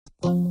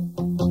Montana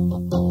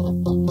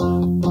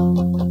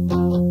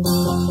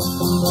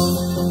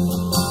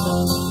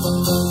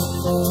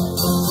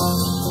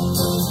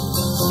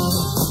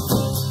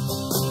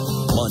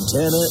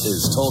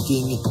is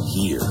talking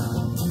here.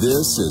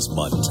 This is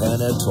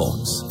Montana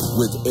Talks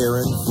with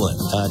Aaron Flint.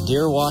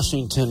 Dear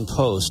Washington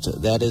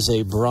Post, that is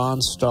a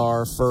Bronze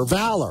Star for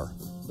valor.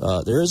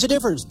 There is a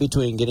difference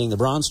between getting the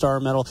Bronze Star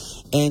Medal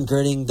and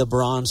getting the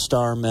Bronze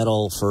Star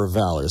Medal for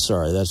valor.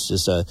 Sorry, that's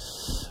just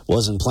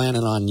wasn't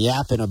planning on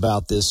yapping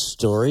about this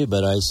story,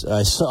 but I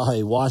saw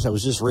I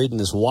was just reading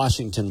this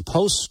Washington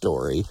Post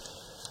story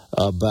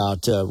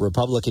about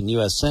Republican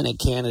U.S. Senate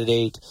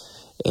candidate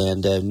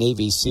and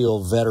Navy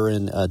SEAL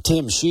veteran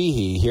Tim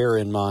Sheehy here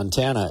in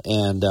Montana,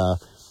 and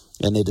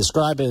they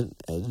describe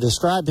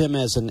him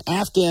as an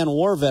Afghan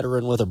war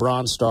veteran with a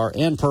Bronze Star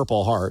and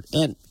Purple Heart.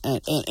 And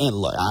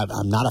look,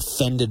 I'm not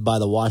offended by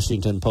the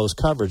Washington Post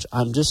coverage.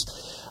 I'm just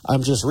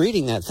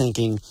reading that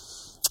thinking,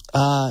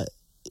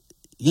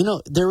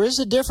 there is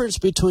a difference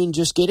between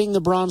just getting the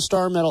Bronze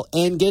Star Medal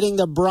and getting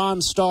the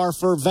Bronze Star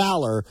for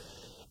valor.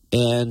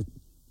 And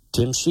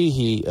Tim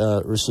Sheehy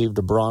received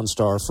a Bronze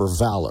Star for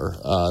valor.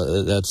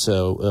 That's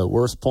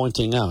worth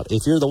pointing out.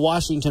 If you're the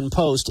Washington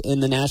Post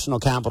in the National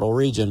Capital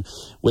Region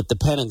with the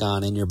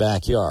Pentagon in your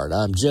backyard,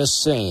 I'm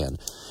just saying.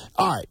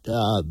 All right,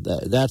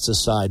 that's a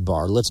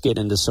sidebar. Let's get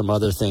into some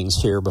other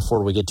things here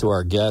before we get to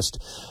our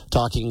guest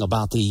talking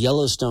about the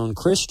Yellowstone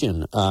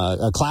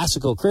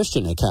Classical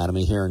Christian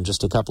Academy here in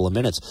just a couple of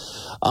minutes.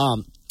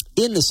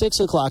 In the 6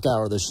 o'clock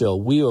hour of the show,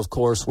 we, of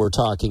course, were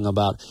talking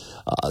about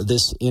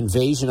this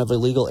invasion of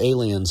illegal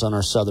aliens on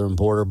our southern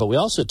border. But we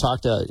also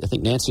talked, I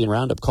think Nancy and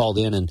Roundup called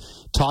in and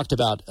talked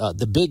about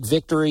the big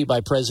victory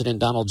by President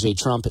Donald J.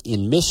 Trump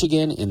in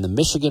Michigan, in the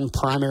Michigan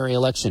primary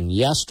election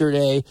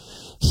yesterday.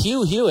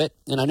 Hugh Hewitt,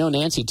 and I know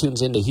Nancy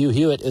tunes into Hugh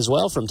Hewitt as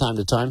well from time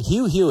to time.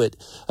 Hugh Hewitt,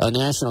 a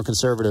national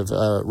conservative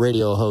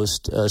radio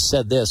host,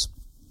 said this: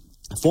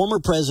 former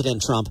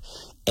President Trump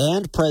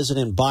and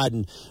President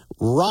Biden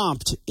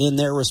romped in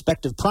their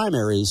respective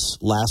primaries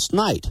last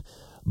night,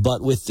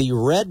 but with the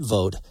red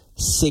vote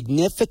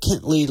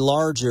significantly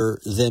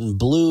larger than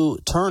blue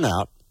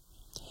turnout,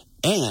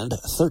 and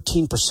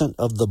 13%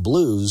 of the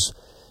blues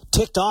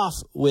ticked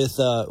off with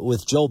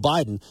Joe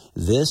Biden,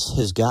 this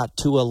has got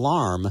to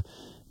alarm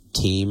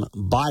Team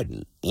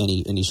Biden.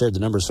 And he shared the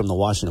numbers from the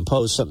Washington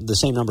Post, the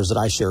same numbers that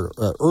I shared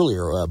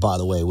earlier, by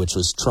the way, which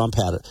was Trump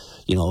had,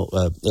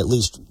 at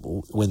least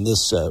when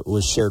this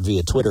was shared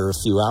via Twitter a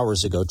few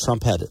hours ago,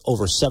 Trump had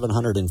over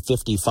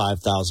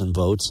 755,000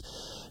 votes.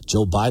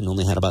 Joe Biden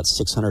only had about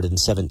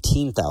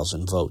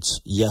 617,000 votes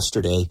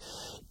yesterday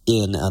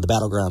in the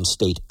battleground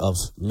state of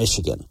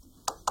Michigan.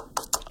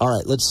 All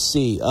right, let's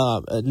see.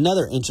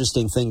 Another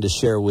interesting thing to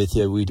share with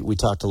you. We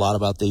talked a lot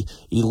about the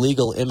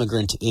illegal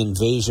immigrant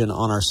invasion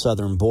on our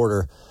southern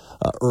border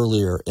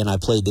earlier, and I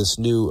played this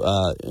new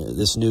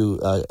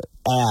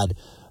ad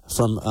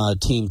from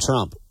Team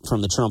Trump,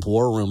 from the Trump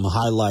War Room,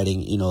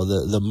 highlighting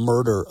the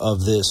murder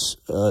of this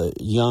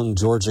young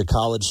Georgia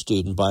college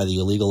student by the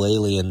illegal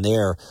alien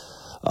there.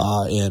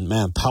 And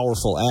man,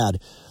 powerful ad.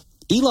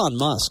 Elon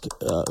Musk,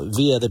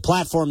 via the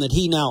platform that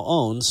he now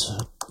owns,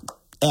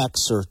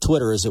 X, or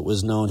Twitter as it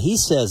was known, he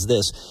says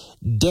this: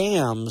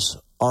 dams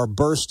are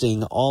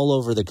bursting all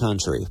over the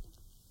country.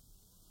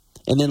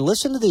 And then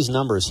listen to these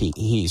numbers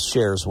he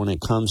shares when it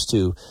comes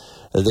to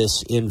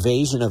this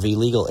invasion of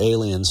illegal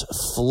aliens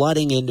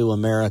flooding into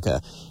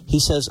America. He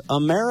says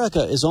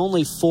America is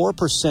only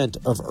 4%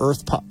 of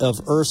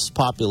Earth's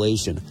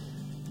population.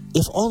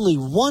 If only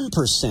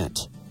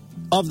 1%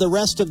 of the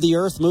rest of the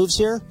Earth moves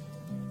here,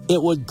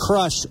 it would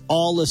crush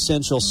all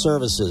essential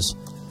services.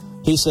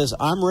 He says,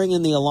 I'm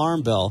ringing the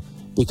alarm bell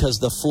because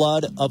the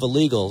flood of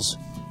illegals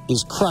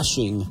is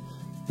crushing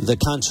the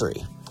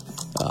country.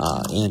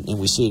 And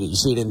we see it. You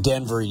see it in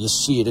Denver. You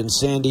see it in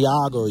San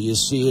Diego. You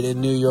see it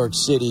in New York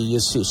City. You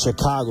see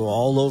Chicago,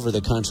 all over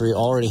the country,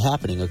 already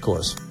happening, of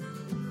course.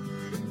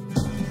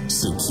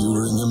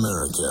 Securing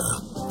America.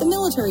 The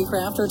military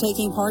craft are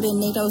taking part in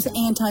NATO's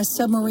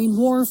anti-submarine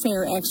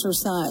warfare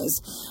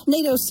exercise.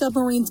 NATO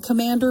submarines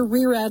commander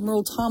Rear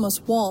Admiral Thomas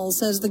Wall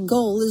says the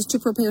goal is to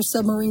prepare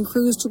submarine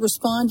crews to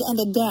respond and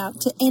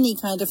adapt to any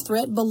kind of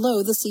threat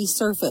below the sea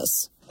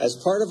surface. As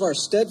part of our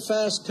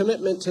steadfast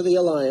commitment to the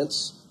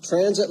alliance,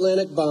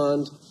 transatlantic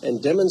bond,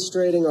 and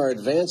demonstrating our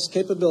advanced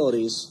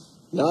capabilities,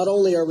 not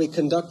only are we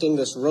conducting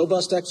this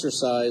robust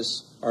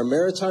exercise, our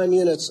maritime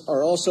units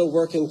are also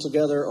working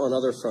together on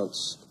other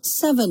fronts.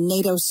 7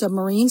 NATO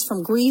submarines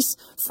from Greece,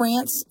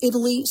 France,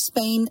 Italy,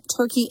 Spain,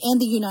 Turkey,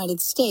 and the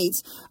United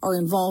States are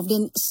involved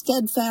in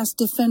Steadfast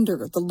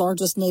Defender, the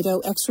largest NATO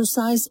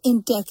exercise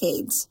in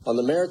decades. On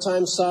the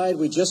maritime side,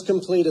 we just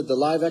completed the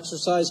live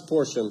exercise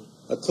portion,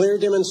 a clear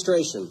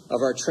demonstration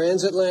of our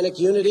transatlantic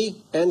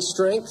unity and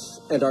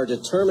strength and our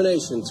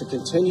determination to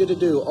continue to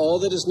do all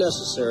that is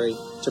necessary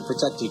to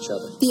protect each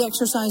other. The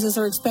exercises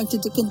are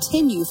expected to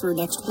continue through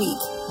next week.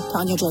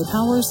 Tanya Joy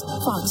Powers,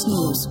 Fox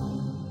News.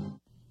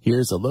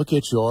 Here's a look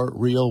at your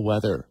real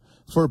weather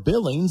for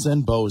Billings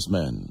and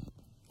Bozeman.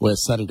 With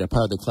sunny to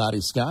partly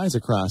cloudy skies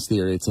across the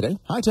area today,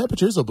 high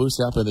temperatures will boost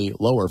up in the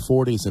lower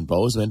 40s in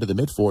Bozeman to the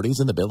mid-40s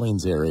in the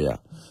Billings area.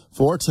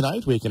 For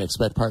tonight, we can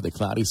expect partly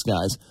cloudy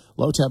skies,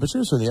 low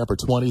temperatures from the upper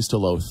 20s to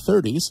low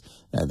 30s,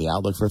 and the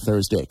outlook for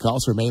Thursday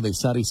calls for mainly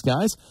sunny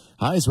skies,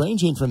 highs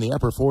ranging from the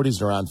upper 40s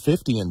to around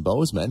 50 in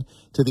Bozeman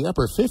to the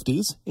upper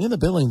 50s in the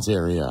Billings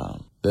area.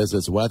 This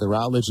is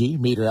weatherology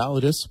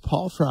meteorologist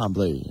Paul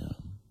Trombley.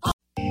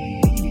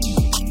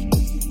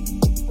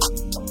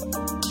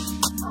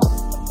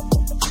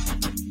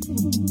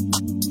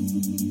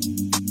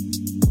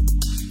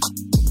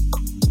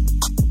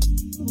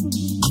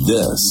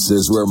 This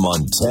is where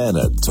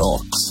Montana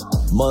talks.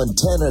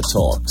 Montana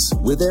Talks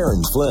with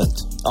Aaron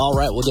Flint. All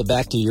right, we'll get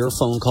back to your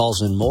phone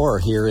calls and more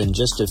here in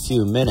just a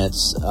few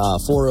minutes.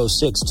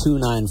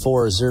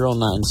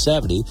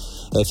 406-294-0970.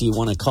 If you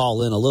want to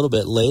call in a little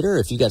bit later,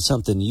 if you got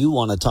something you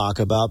want to talk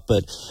about.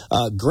 But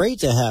great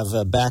to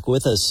have back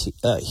with us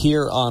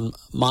here on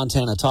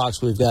Montana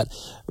Talks. We've got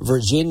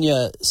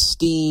Virginia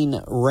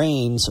Steen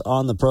Rains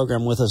on the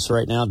program with us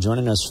right now,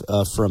 joining us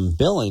from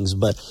Billings.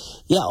 But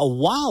yeah, a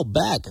while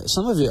back,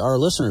 some of our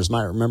listeners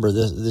might remember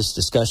this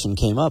discussion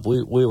came up.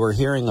 We were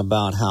hearing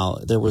about how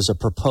there was a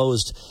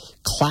proposed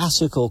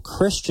classical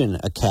Christian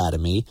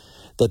academy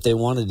that they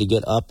wanted to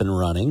get up and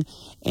running,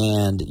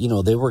 and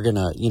they were going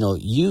to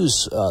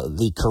use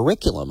the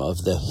curriculum of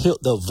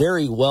the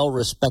very well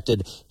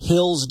respected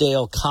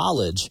Hillsdale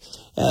College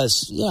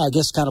as I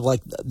guess kind of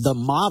like the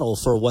model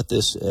for what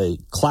this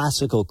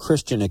classical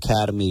Christian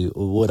academy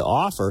would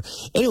offer.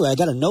 Anyway, I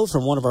got a note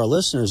from one of our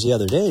listeners the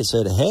other day. It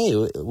said, "Hey,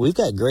 we've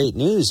got great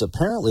news.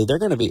 Apparently, they're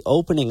going to be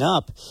opening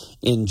up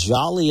in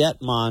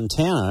Joliet,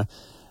 Montana."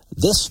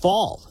 This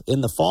fall,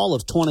 in the fall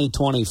of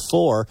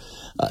 2024.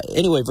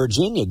 Anyway,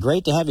 Virginia,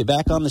 great to have you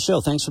back on the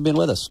show. Thanks for being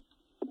with us.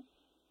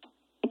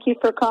 Thank you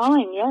for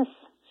calling, yes.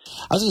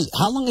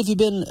 How long have you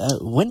been,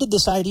 when did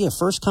this idea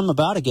first come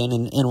about again,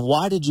 and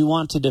why did you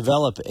want to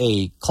develop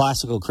a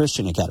classical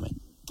Christian academy?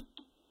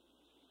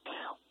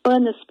 Well,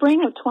 in the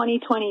spring of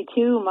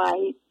 2022,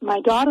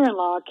 my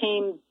daughter-in-law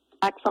came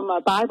back from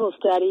a Bible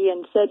study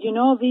and said,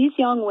 these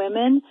young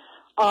women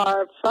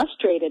are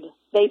frustrated.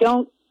 They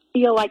don't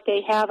feel like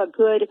they have a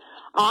good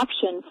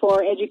option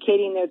for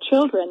educating their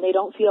children. They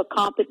don't feel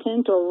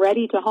competent or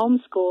ready to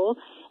homeschool,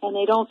 and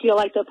they don't feel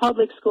like the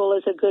public school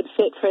is a good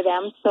fit for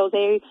them. So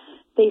they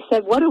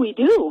said, "What do we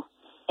do?"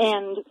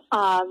 And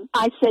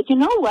I said, "You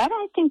know what?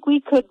 I think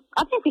we could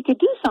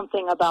do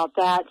something about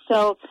that."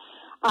 So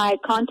I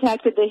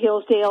contacted the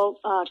Hillsdale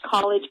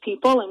College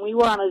people, and we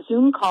were on a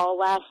Zoom call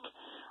last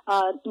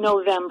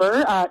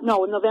November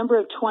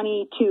of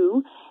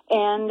 22,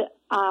 and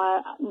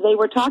they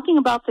were talking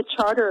about the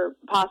charter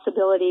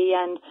possibility,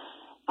 and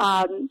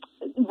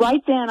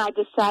right then I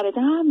decided,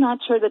 I'm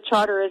not sure the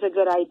charter is a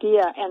good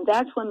idea, and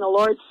that's when the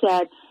Lord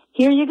said,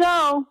 "Here you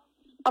go,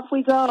 off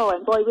we go."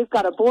 And boy, we've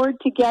got a board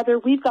together,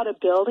 we've got a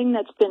building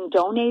that's been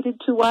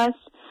donated to us,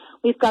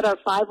 we've got our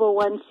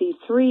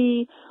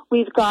 501c3,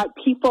 we've got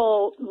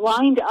people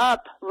lined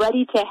up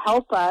ready to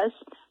help us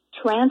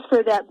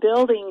transfer that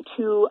building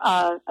to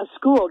a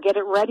school, get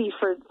it ready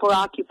for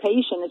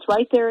occupation. It's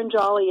right there in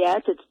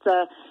Joliet. It's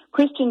the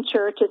Christian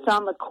church. It's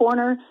on the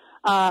corner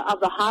of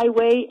the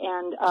highway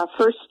and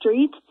First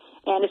Street,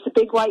 and it's a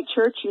big white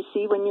church you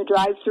see when you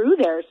drive through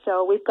there.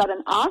 So we've got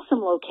an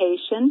awesome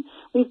location.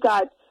 We've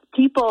got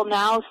people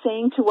now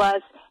saying to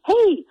us,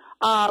 "Hey,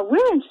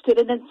 we're interested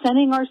in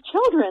sending our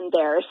children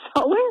there."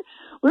 So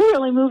we're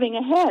really moving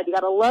ahead. We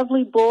got a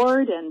lovely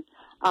board, and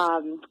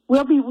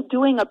we'll be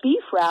doing a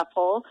beef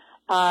raffle.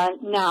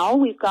 Now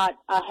we've got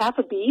half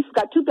a beef. We've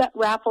got two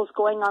raffles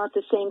going on at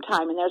the same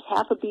time, and there's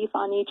half a beef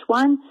on each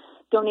one,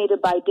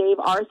 donated by Dave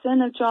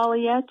Arson of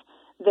Joliet.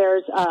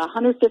 There's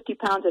 150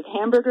 pounds of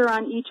hamburger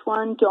on each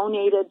one,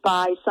 donated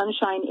by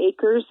Sunshine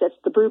Acres. That's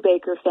the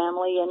Brubaker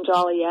family in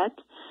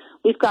Joliet.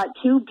 We've got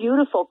two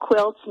beautiful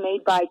quilts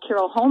made by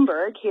Carol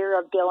Holmberg here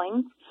of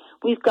Billings.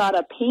 We've got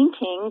a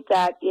painting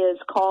that is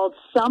called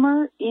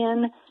Summer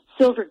in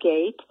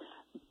Silvergate,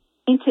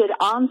 painted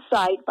on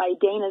site by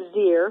Dana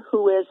Zier,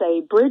 who is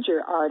a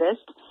Bridger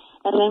artist.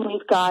 And then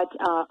we've got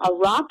a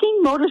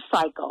rocking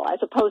motorcycle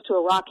as opposed to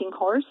a rocking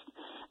horse,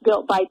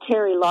 built by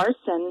Terry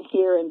Larson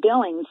here in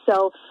Billings.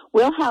 So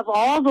we'll have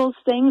all those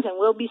things, and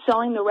we'll be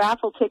selling the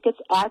raffle tickets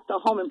at the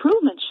Home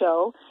Improvement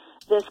Show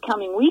this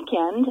coming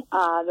weekend.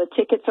 The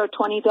tickets are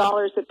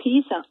 $20 a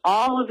piece, and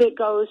all of it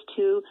goes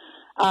to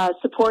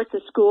support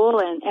the school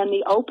and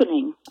the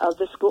opening of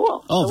the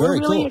school. Oh, so very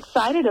we're really cool.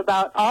 excited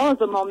about all of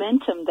the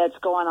momentum that's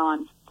going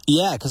on.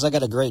 Yeah, because I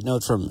got a great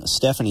note from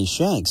Stephanie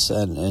Shanks,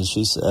 and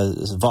she's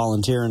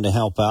volunteering to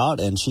help out,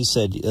 and she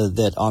said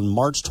that on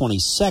March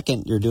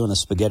 22nd, you're doing a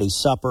spaghetti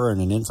supper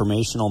and an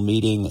informational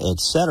meeting,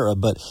 etc.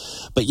 But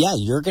yeah,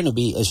 you're going to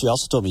be, as she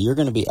also told me, you're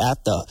going to be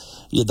at the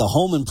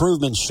Home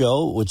Improvement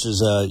Show, which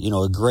is a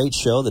great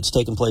show that's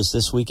taking place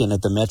this weekend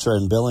at the Metro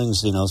in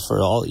Billings,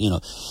 for all,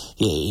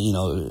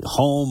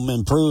 home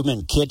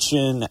improvement,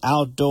 kitchen,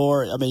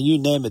 outdoor, I mean, you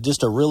name it,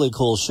 just a really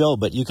cool show.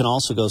 But you can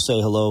also go say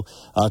hello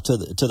to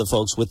the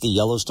folks with the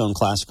Yellowstone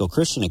Classical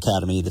Christian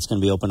Academy that's going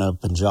to be open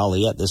up in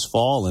Joliet this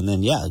fall, and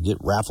then, get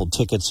raffled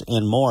tickets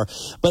and more.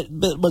 But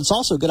it's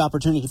also a good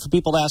opportunity for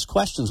people to ask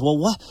questions. Well,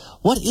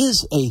 what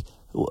is a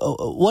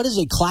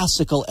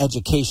classical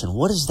education?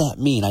 What does that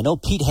mean? I know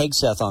Pete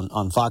Hegseth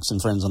on Fox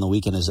and Friends on the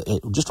weekend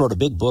just wrote a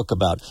big book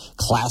about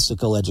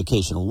classical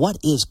education. What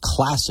is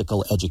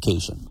classical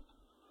education?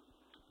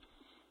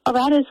 Well,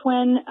 that is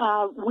when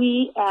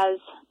we as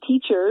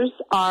teachers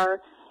are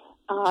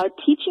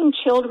teaching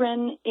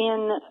children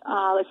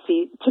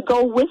to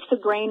go with the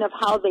grain of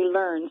how they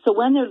learn. So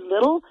when they're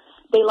little,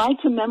 they like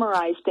to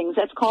memorize things.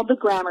 That's called the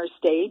grammar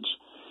stage.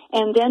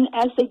 And then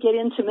as they get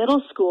into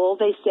middle school,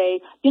 they say,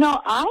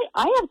 I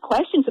have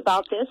questions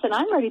about this, and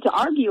I'm ready to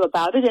argue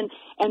about it.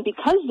 And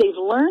because they've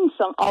learned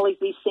all of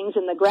these things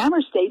in the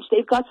grammar stage,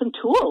 they've got some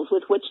tools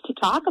with which to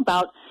talk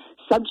about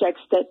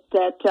subjects that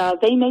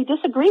they may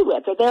disagree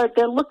with, or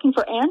they're looking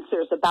for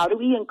answers about it.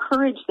 We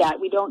encourage that.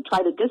 We don't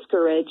try to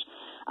discourage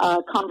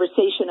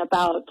conversation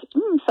about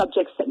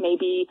subjects that may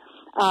be,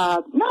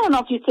 I don't know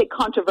if you'd say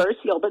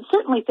controversial, but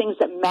certainly things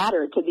that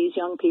matter to these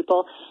young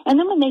people. And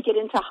then when they get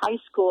into high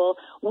school,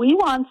 we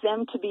want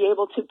them to be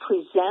able to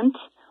present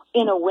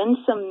in a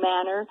winsome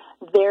manner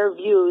their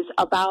views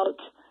about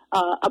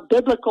a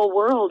biblical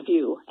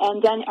worldview.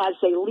 And then as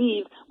they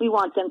leave, we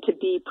want them to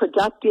be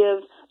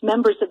productive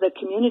members of the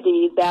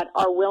community that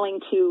are willing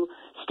to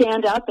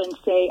stand up and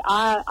say,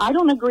 I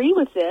don't agree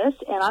with this,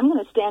 and I'm going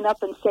to stand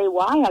up and say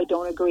why I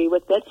don't agree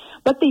with it.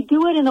 But they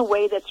do it in a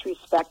way that's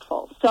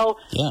respectful. So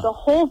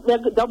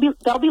they'll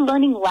be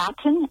learning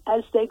Latin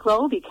as they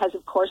grow, because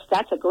of course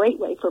that's a great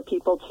way for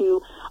people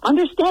to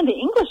understand the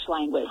English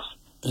language.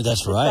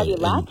 That's right,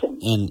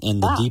 and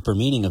the deeper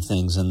meaning of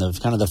things, and the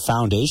kind of the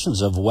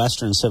foundations of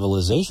Western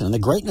civilization and the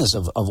greatness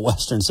of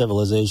Western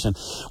civilization.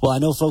 Well, I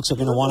know folks are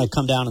going to want to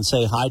come down and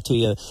say hi to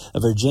you.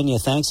 Virginia,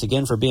 thanks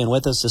again for being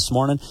with us this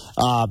morning.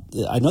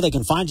 I know they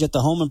can find you at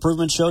the Home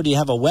Improvement Show. Do you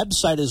have a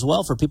website as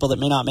well for people that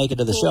may not make it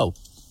to the show?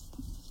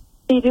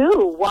 We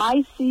do,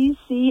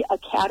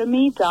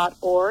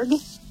 yccacademy.org.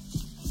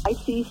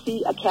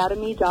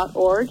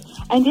 iccacademy.org.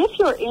 And if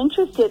you're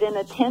interested in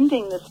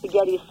attending the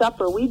Spaghetti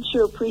Supper, we'd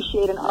sure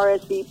appreciate an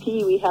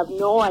RSVP. We have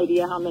no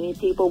idea how many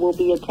people will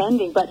be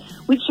attending, but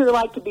we'd sure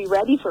like to be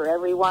ready for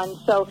everyone.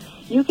 So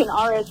you can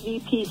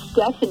RSVP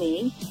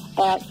Stephanie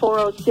at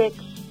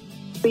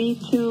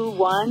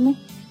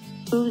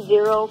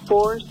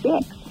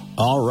 406-321-2046.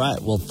 All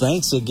right. Well,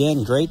 thanks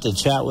again. Great to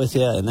chat with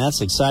you, and that's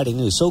exciting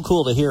news. So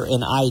cool to hear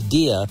an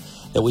idea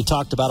that we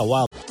talked about a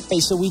while. Hey,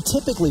 so we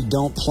typically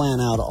don't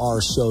plan out our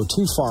show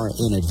too far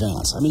in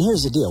advance. I mean,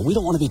 here's the deal. We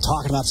don't want to be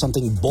talking about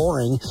something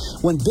boring.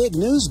 When big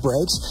news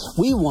breaks,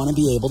 we want to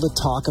be able to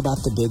talk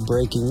about the big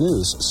breaking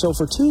news. So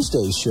for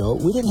Tuesday's show,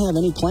 we didn't have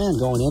any plan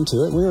going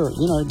into it. We were,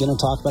 going to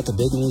talk about the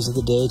big news of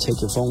the day, take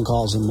your phone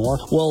calls and more.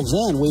 Well,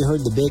 then we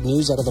heard the big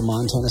news out of the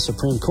Montana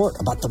Supreme Court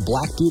about the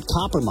Black Butte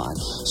copper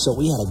mine. So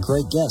we had a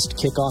great guest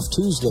kick off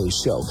Tuesday's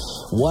show.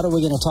 What are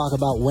we going to talk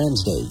about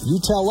Wednesday? You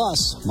tell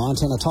us.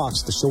 Montana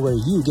Talks, the show where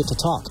you get to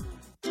talk.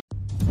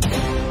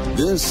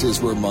 This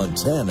is where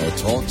Montana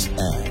Talks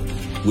Ag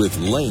with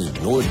Lane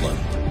Nordland.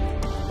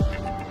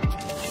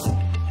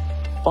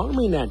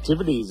 Farming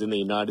activities in the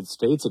United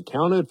States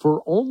accounted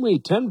for only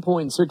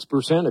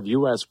 10.6% of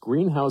U.S.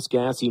 greenhouse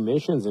gas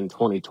emissions in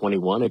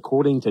 2021,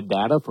 according to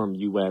data from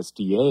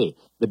USDA.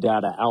 The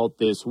data out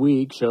this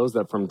week shows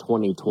that from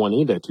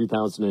 2020 to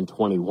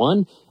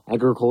 2021,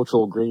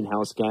 agricultural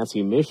greenhouse gas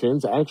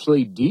emissions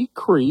actually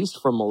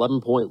decreased from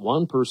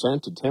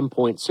 11.1% to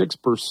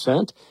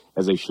 10.6%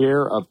 as a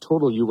share of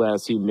total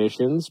U.S.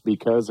 emissions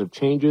because of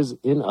changes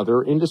in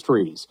other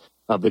industries.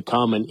 Of the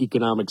common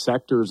economic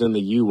sectors in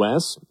the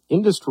U.S.,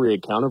 industry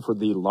accounted for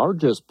the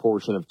largest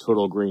portion of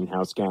total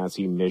greenhouse gas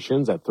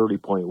emissions at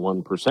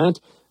 30.1%,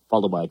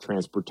 followed by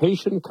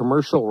transportation,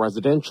 commercial,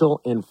 residential,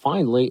 and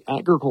finally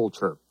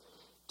agriculture.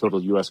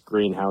 Total U.S.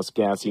 greenhouse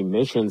gas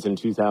emissions in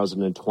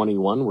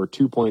 2021 were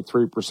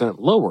 2.3%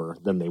 lower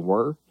than they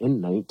were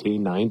in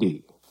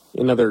 1990.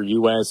 In other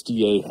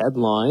USDA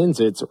headlines,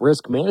 its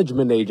risk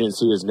management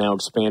agency is now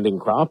expanding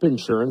crop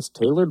insurance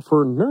tailored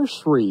for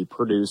nursery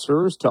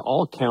producers to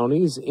all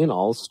counties in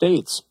all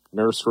states.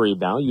 Nursery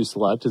Value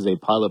Select is a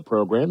pilot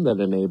program that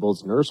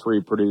enables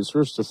nursery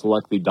producers to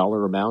select the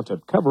dollar amount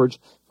of coverage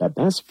that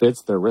best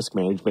fits their risk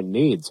management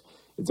needs.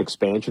 Its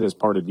expansion is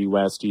part of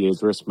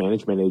USDA's risk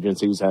management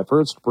agency's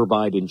efforts to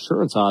provide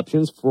insurance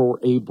options for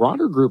a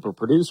broader group of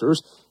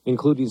producers,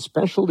 including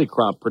specialty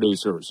crop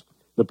producers.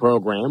 The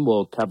program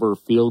will cover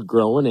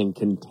field-grown and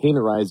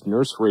containerized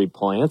nursery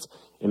plants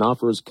and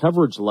offers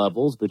coverage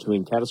levels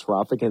between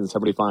catastrophic and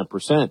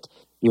 75%.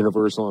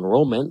 Universal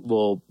enrollment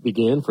will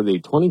begin for the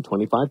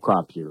 2025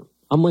 crop year.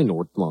 I'm Lane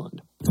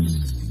Nordland.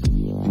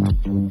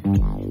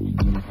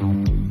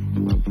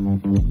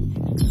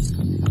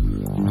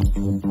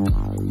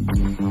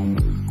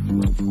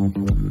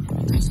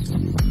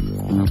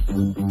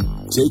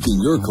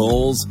 Taking your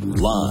calls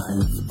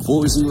live,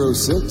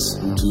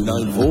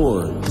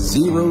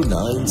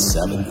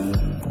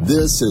 406-294-0970.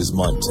 This is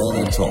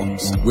Montana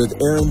Talks with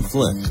Aaron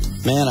Flint.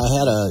 Man, I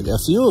had a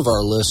few of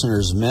our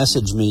listeners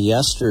message me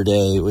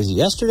yesterday. Was it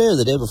yesterday or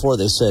the day before?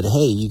 They said,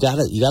 "Hey, you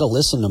gotta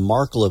listen to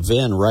Mark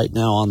Levin right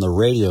now on the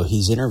radio.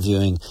 He's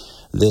interviewing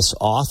this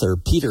author,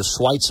 Peter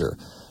Schweitzer."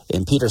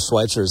 And Peter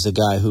Schweitzer is the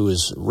guy who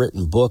has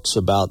written books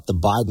about the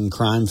Biden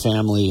crime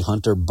family,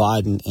 Hunter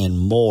Biden, and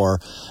more.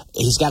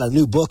 He's got a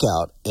new book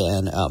out,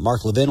 and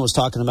Mark Levin was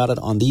talking about it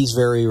on these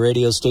very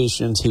radio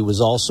stations. He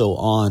was also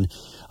on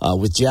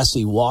with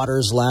Jesse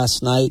Waters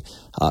last night.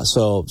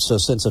 So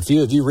since a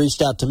few of you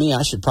reached out to me,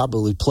 I should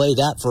probably play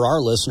that for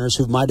our listeners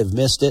who might have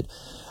missed it.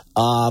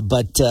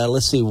 But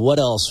let's see what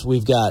else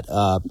we've got.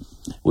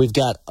 We've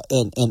got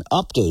an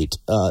update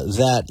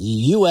that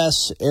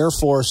U.S. Air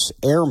Force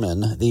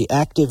airman, the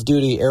active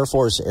duty Air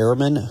Force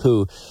airman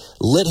who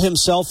lit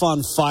himself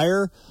on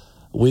fire.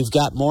 We've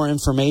got more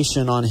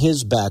information on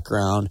his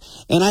background.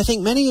 And I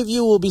think many of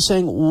you will be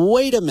saying,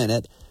 wait a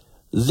minute,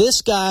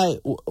 this guy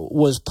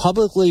was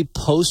publicly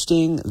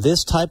posting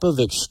this type of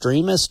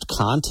extremist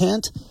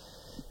content,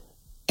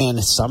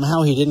 and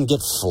somehow he didn't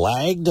get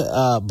flagged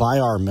by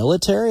our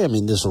military? I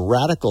mean, this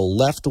radical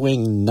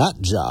left-wing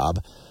nut job.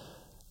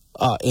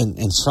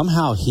 And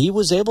somehow he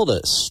was able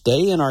to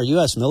stay in our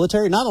U.S.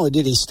 military. Not only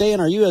did he stay in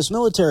our U.S.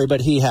 military,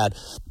 but he had,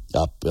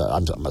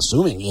 I'm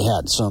assuming he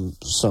had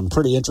some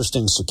pretty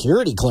interesting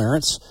security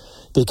clearance,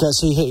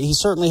 because he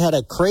certainly had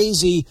a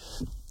crazy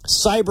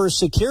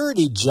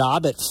cybersecurity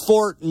job at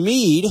Fort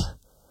Meade.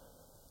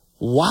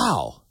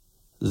 Wow.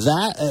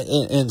 That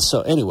and so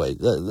anyway,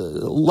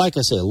 like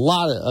I say, a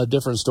lot of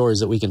different stories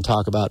that we can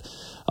talk about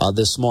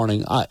this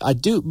morning. I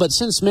do, but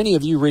since many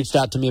of you reached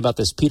out to me about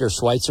this Peter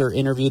Schweitzer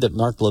interview that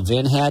Mark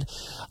Levin had,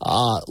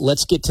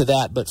 let's get to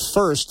that. But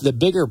first, the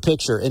bigger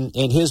picture,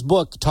 and his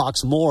book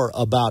talks more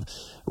about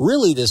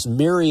really this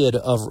myriad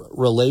of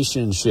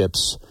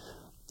relationships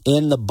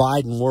in the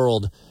Biden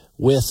world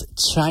with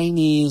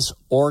Chinese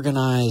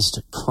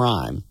organized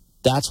crime.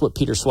 That's what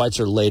Peter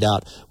Schweitzer laid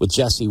out with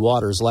Jesse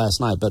Waters last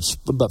night.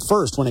 But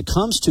first, when it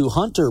comes to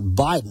Hunter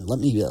Biden,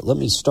 let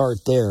me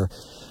start there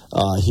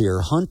here.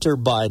 Hunter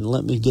Biden,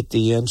 let me get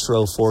the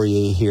intro for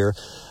you here.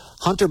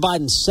 Hunter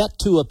Biden set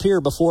to appear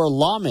before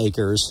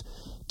lawmakers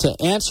to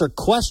answer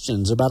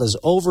questions about his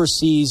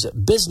overseas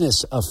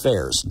business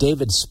affairs.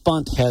 David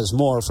Spunt has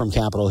more from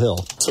Capitol Hill.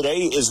 Today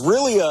is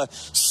really a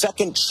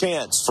second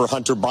chance for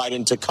Hunter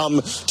Biden to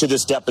come to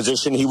this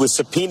deposition. He was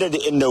subpoenaed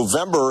in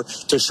November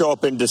to show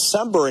up in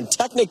December, and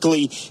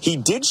technically he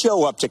did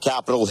show up to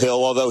Capitol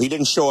Hill, although he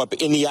didn't show up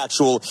in the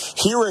actual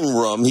hearing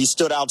room. He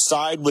stood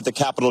outside with the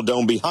Capitol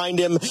Dome behind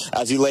him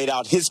as he laid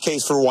out his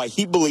case for why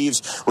he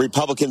believes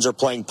Republicans are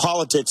playing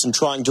politics and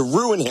trying to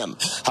ruin him.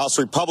 House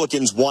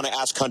Republicans want to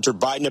ask Hunter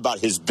Biden about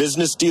his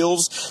business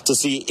deals to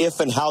see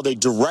if and how they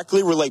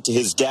directly relate to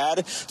his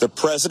dad, the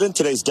president.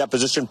 Today's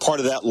deposition,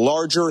 part of that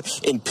larger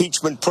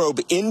impeachment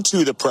probe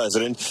into the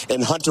president,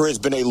 and Hunter has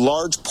been a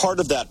large part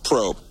of that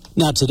probe.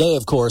 Now, today,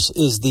 of course,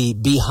 is the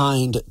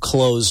behind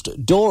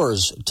closed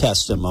doors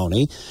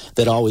testimony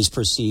that always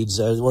precedes,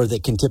 or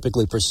that can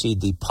typically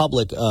precede the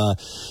public,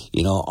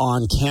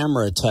 on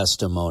camera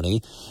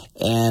testimony.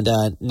 And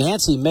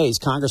Nancy Mace,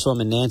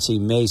 Congresswoman Nancy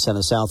Mace out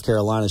of South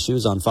Carolina, she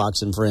was on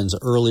Fox and Friends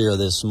earlier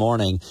this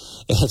morning.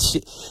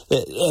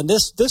 And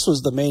this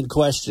was the main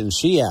question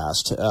she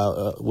asked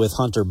with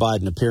Hunter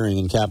Biden appearing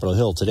in Capitol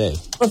Hill today.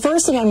 The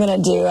first thing I'm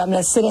going to do, I'm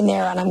going to sit in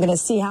there and I'm going to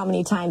see how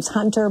many times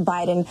Hunter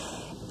Biden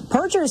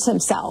perjures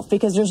himself,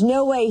 because there's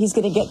no way he's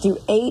going to get through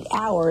 8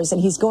 hours,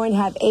 and he's going to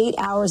have 8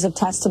 hours of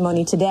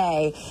testimony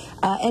today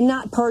and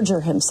not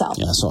perjure himself.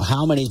 Yeah, so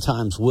how many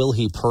times will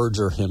he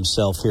perjure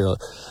himself here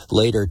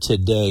later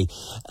today?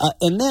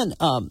 And then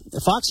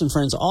Fox and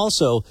Friends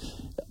also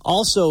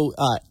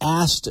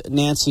asked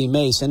Nancy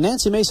Mace, and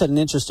Nancy Mace had an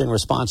interesting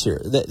response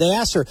here. They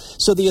asked her,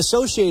 so the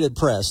Associated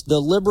Press, the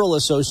liberal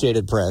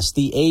Associated Press,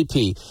 the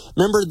AP,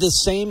 remember the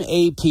same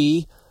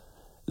AP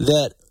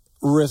that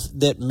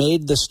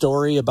made the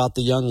story about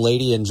the young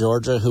lady in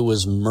Georgia who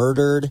was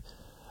murdered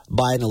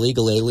by an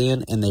illegal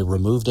alien, and they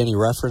removed any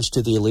reference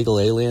to the illegal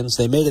aliens?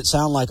 They made it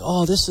sound like,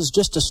 oh, this is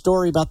just a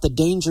story about the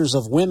dangers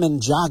of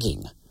women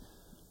jogging.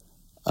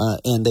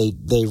 And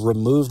they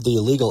removed the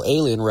illegal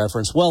alien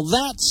reference. Well,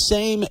 that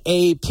same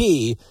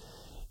AP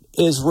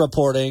is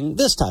reporting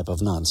this type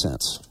of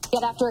nonsense.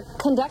 Yet after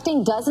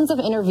conducting dozens of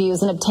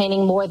interviews and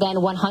obtaining more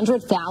than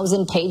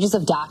 100,000 pages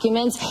of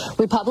documents,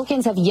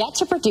 Republicans have yet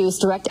to produce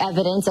direct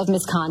evidence of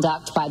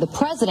misconduct by the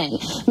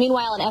president.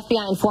 Meanwhile, an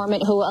FBI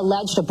informant who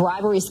alleged a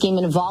bribery scheme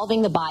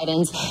involving the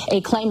Bidens, a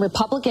claim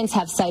Republicans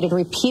have cited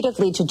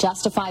repeatedly to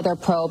justify their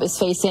probe, is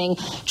facing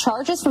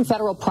charges from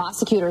federal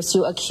prosecutors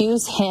who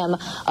accuse him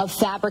of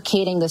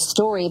fabricating the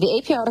story. The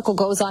AP article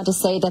goes on to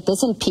say that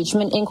this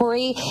impeachment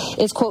inquiry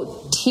is,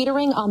 quote,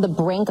 teetering on the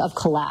brink of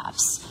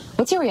collapse.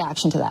 What's your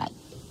reaction to that?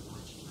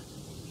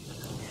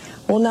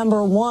 Well,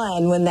 number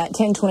one, when that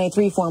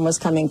 1023 form was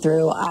coming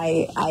through,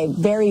 I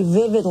very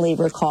vividly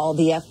recall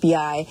the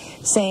FBI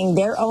saying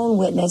their own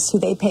witness, who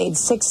they paid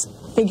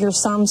six-figure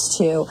sums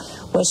to,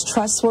 was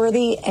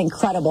trustworthy and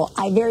credible.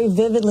 I very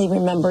vividly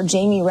remember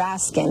Jamie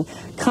Raskin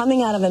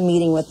coming out of a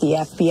meeting with the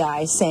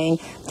FBI saying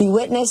the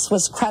witness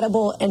was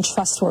credible and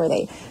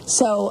trustworthy.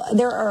 So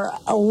there are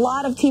a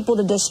lot of people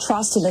to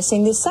distrust in this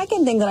thing. The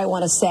second thing that I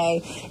want to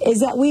say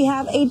is that we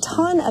have a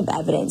ton of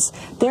evidence.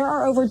 There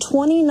are over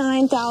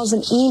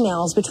 29,000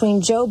 emails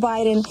between Joe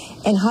Biden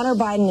and Hunter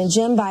Biden and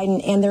Jim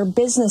Biden and their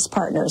business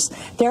partners.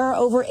 There are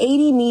over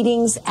 80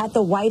 meetings at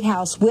the White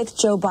House with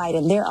Joe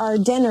Biden. There are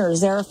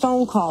dinners, there are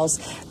phone calls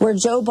where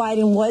Joe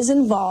Biden was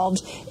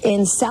involved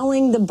in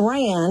selling the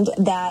brand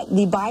that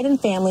the Biden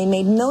family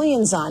made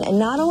millions on. And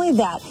not only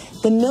that,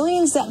 the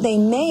millions that they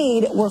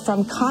made were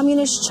from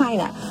communist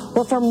China,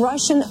 were from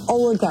Russian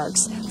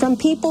oligarchs, from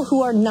people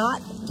who are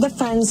not the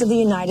friends of the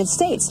United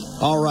States.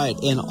 All right.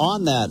 And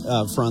on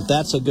that front,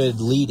 that's a good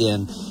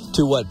lead-in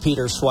to what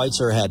Peter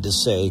Schweitzer had to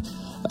say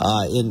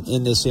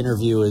in this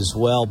interview as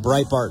well.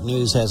 Breitbart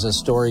News has a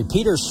story.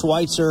 Peter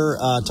Schweitzer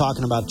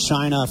talking about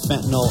China,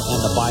 fentanyl,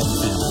 and the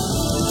Biden family.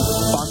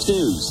 Fox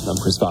News. I'm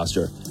Chris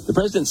Foster. The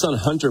president's son,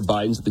 Hunter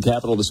Biden's at the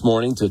Capitol this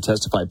morning to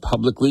testify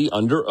publicly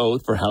under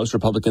oath for House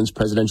Republicans'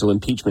 presidential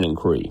impeachment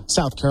inquiry.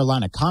 South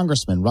Carolina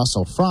Congressman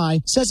Russell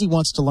Fry says he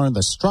wants to learn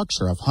the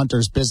structure of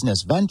Hunter's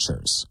business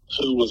ventures.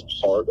 Who was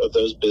part of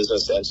those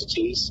business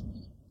entities?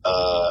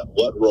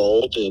 What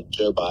role did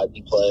Joe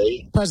Biden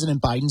play?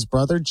 President Biden's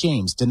brother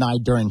James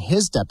denied during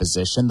his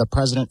deposition the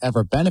president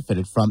ever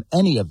benefited from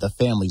any of the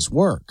family's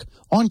work.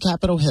 On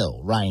Capitol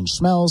Hill, Ryan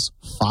Schmelz,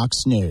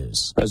 Fox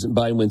News. President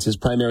Biden wins his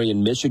primary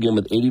in Michigan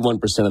with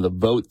 81% of the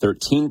vote,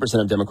 13%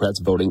 of Democrats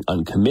voting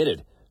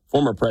uncommitted.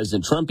 Former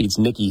President Trump beats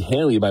Nikki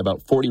Haley by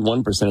about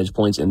 41 percentage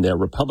points in their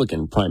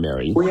Republican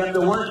primary. We have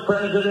the worst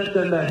president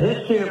in the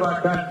history of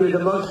our country, the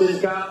most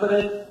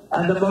incompetent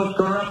and the most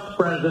corrupt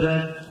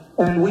president.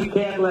 And we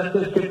can't let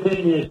this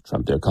continue.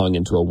 Trump there calling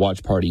into a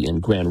watch party in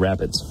Grand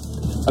Rapids.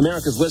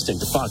 America's listening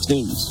to Fox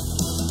News.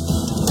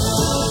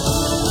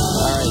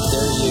 All right,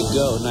 there you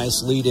go.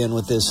 Nice lead-in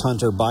with this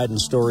Hunter Biden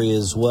story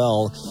as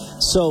well.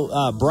 So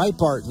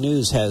Breitbart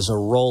News has a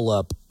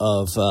roll-up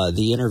of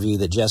the interview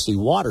that Jesse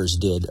Waters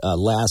did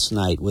last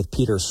night with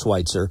Peter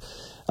Schweitzer.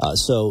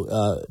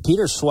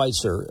 Peter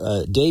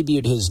Schweitzer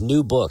debuted his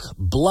new book,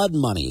 Blood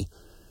Money,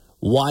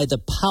 Why the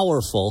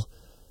Powerful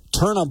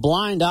Turn a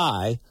Blind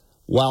Eye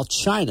while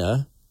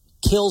China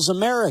kills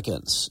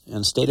Americans,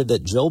 and stated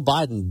that Joe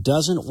Biden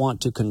doesn't want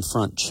to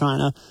confront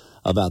China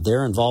about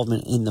their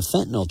involvement in the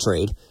fentanyl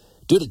trade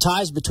due to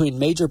ties between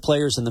major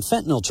players in the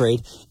fentanyl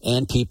trade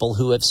and people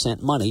who have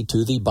sent money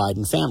to the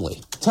Biden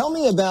family. Tell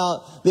me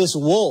about this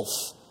wolf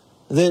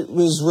that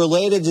was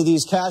related to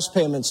these cash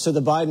payments to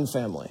the Biden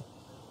family.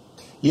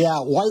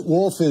 Yeah, White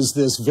Wolf is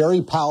this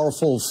very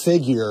powerful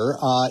figure.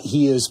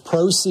 He is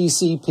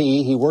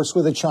pro-CCP. He works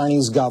with the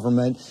Chinese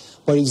government,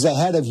 but he's the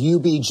head of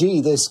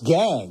UBG, this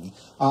gang.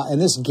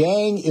 And this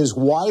gang is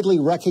widely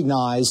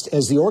recognized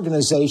as the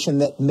organization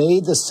that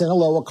made the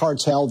Sinaloa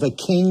cartel the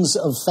kings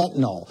of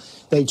fentanyl.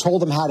 They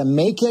told them how to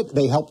make it.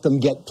 They helped them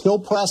get pill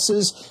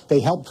presses. They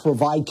helped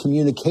provide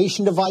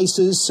communication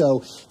devices.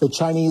 So the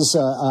Chinese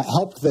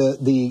helped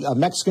the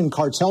Mexican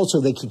cartel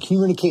so they could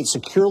communicate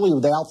securely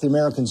without the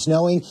Americans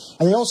knowing.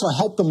 And they also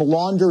helped them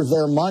launder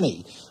their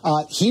money.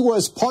 He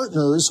was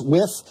partners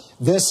with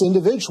this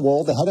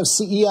individual, the head of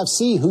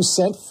CEFC, who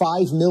sent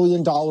 $5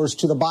 million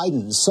to the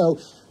Bidens. So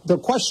the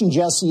question,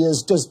 Jesse,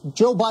 is does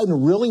Joe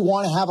Biden really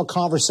want to have a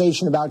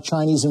conversation about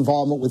Chinese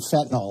involvement with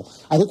fentanyl?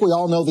 I think we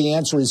all know the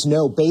answer is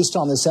no, based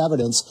on this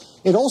evidence.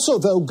 It also,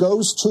 though,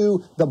 goes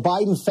to the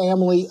Biden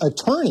family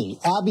attorney,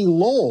 Abby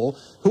Lowell,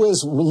 who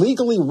has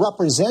legally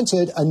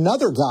represented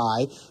another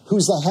guy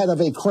who's the head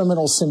of a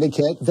criminal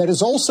syndicate that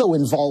is also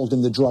involved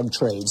in the drug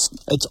trades.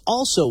 It's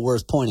also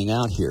worth pointing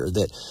out here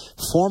that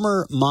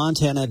former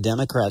Montana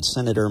Democrat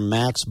Senator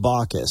Max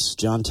Baucus,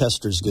 John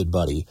Tester's good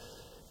buddy,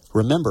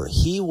 remember,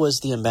 he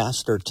was the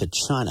ambassador to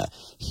China.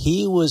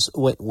 He was,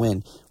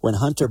 when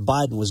Hunter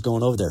Biden was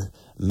going over there,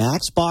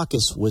 Max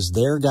Baucus was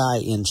their guy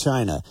in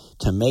China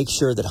to make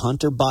sure that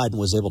Hunter Biden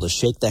was able to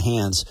shake the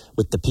hands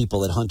with the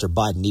people that Hunter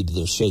Biden needed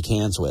to shake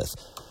hands with,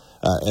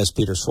 as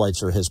Peter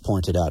Schweitzer has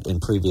pointed out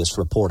in previous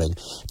reporting.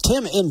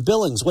 Tim in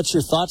Billings, what's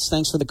your thoughts?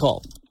 Thanks for the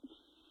call.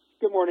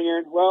 Good morning,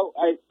 Aaron. Well,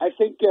 I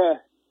think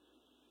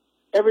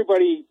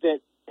everybody that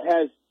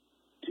has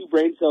two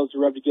brain cells to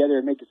rub together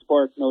and make a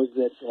spark knows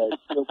that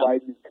Joe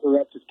Biden is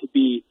corrupt as could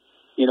be.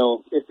 You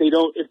know, if they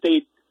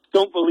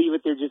don't believe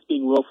it, they're just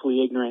being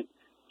willfully ignorant.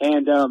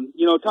 And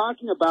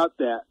talking about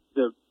the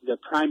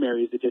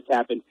primaries that just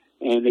happened,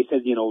 and they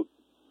said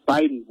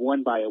Biden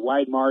won by a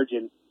wide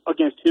margin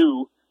against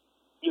who,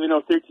 even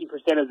though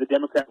 13% of the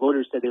Democrat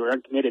voters said they were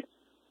uncommitted.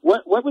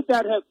 What would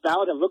that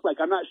ballot have looked like?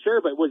 I'm not sure,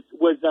 but was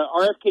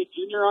RFK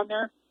Jr. on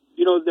there?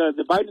 You know,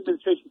 the Biden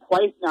administration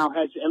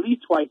at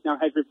least twice now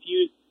has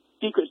refused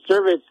Secret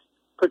Service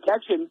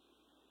protection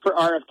for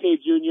RFK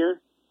Jr.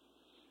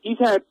 He's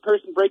had a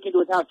person break into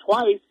his house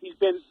twice. He's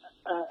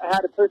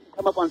had a person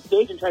come up on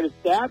stage and try to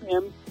stab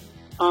him.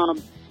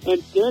 And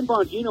Dan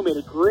Bongino made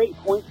a great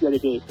point the other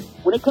day.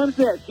 When it comes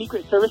to that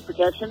Secret Service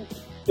protection,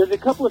 there's a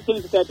couple of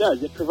things that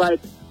does. It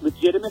provides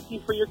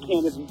legitimacy for your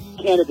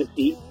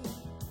candidacy.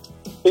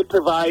 It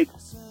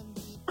provides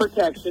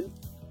protection.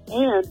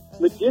 And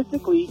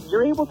logistically,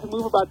 you're able to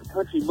move about the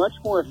country much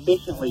more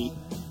efficiently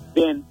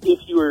than if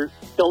you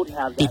don't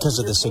have that. Because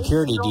of the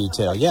security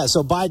detail. Yeah,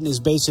 so Biden is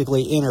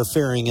basically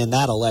interfering in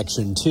that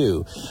election,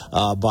 too,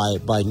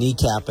 by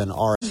kneecapping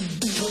our...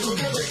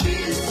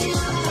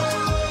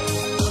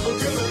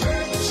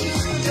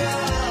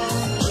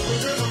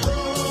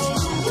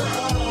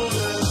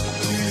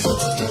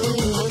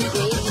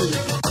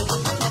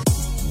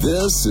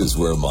 This is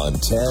where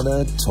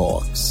Montana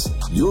talks.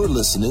 You're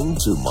listening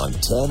to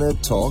Montana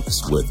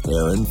Talks with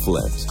Aaron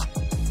Flint.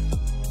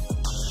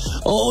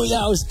 Oh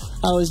yeah, I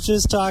was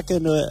just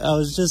talking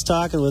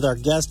with our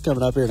guest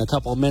coming up here in a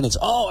couple of minutes.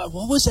 Oh,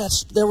 what was that?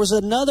 There was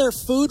another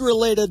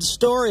food-related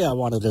story I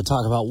wanted to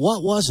talk about.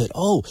 What was it?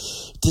 Oh,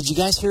 did you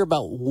guys hear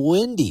about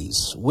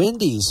Wendy's?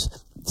 Wendy's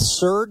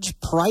surge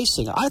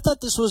pricing. I thought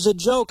this was a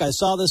joke. I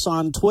saw this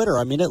on Twitter.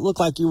 I mean, it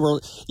looked like you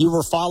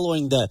were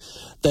following the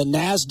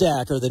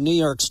NASDAQ or the New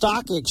York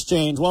Stock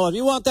Exchange. Well, if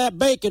you want that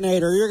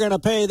Baconator, you're going to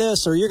pay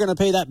this or you're going to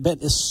pay that.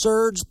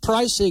 Surge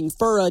pricing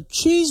for a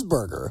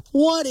cheeseburger.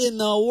 What in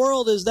the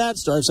world is that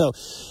story? So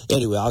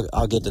anyway,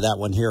 I'll get to that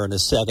one here in a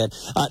second.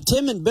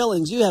 Tim and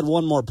Billings, you had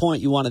one more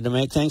point you wanted to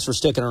make. Thanks for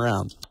sticking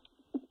around.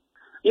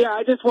 Yeah,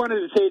 I just wanted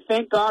to say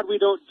thank God we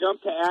don't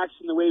jump to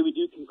action the way we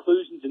do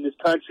conclusions in this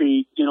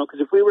country, because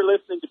if we were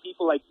listening to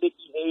people like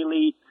Nikki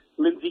Haley,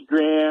 Lindsey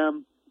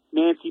Graham,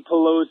 Nancy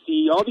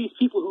Pelosi, all these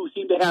people who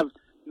seem to have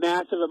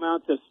massive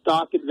amounts of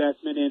stock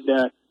investment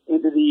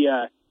into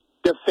the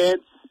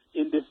defense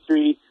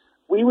industry,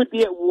 we would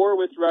be at war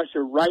with Russia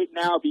right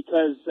now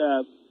because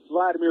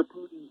Vladimir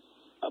Putin's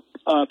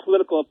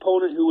political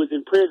opponent who was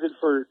in prison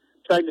for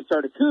trying to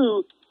start a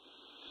coup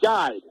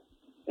died.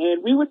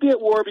 And we would be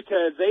at war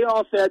because they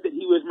all said that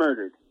he was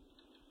murdered.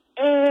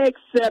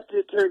 Except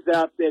it turns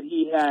out that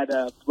he had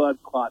a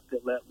blood clot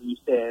that let loose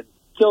and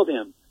killed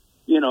him.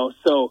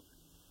 So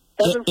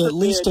at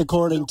least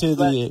according to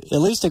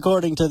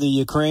the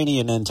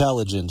Ukrainian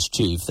intelligence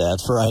chief,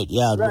 that's right.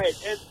 Yeah. Right.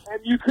 And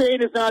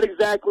Ukraine is not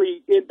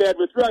exactly in bed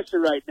with Russia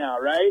right now,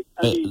 right?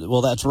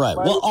 Well, that's right.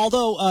 Well,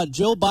 although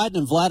Joe Biden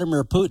and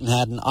Vladimir Putin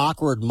had an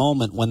awkward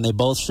moment when they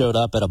both showed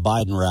up at a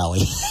Biden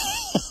rally.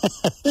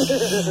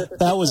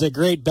 That was a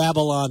great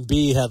Babylon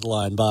Bee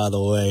headline, by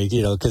the way,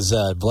 because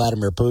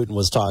Vladimir Putin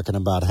was talking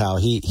about how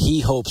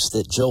he hopes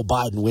that Joe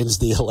Biden wins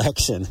the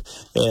election.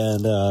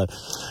 And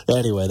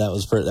anyway, that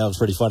was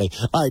pretty funny.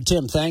 All right,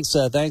 Tim,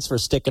 thanks for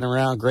sticking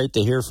around. Great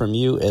to hear from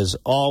you as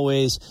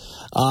always.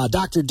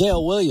 Dr.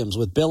 Dale Williams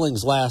with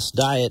Billings Last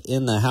Diet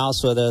in the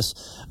house with us.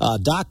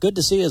 Doc, good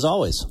to see you as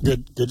always.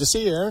 Good to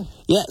see you, Aaron.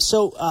 Yeah,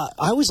 so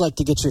I always like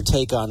to get your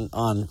take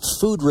on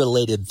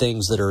food-related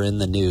things that are in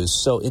the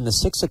news. So in the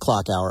 6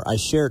 o'clock hour, I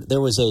shared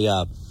there was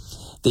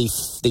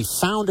the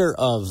founder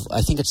of,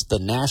 I think it's the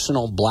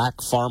National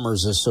Black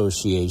Farmers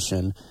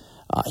Association.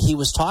 He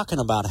was talking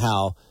about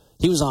how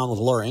he was on with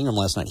Laura Ingraham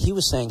last night. He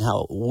was saying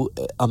how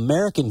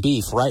American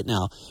beef right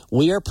now,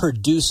 we are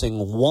producing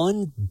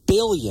 1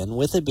 billion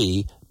with a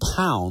B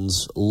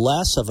pounds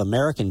less of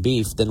American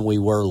beef than we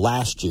were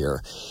last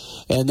year.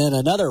 And then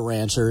another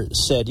rancher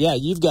said, yeah,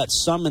 you've got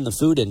some in the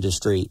food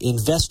industry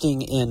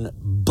investing in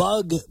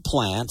bug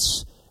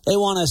plants. They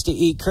want us to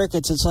eat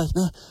crickets. It's like,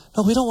 no,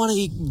 we don't want to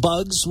eat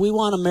bugs. We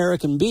want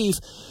American beef.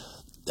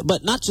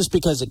 But not just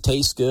because it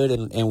tastes good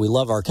and we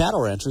love our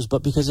cattle ranchers,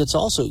 but because it's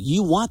also,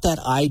 you want that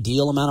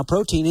ideal amount of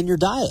protein in your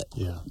diet.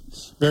 Yeah,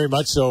 very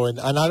much so. And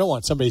I don't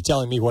want somebody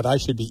telling me what I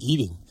should be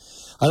eating.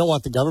 I don't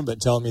want the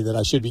government telling me that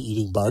I should be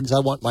eating bugs. I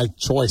want my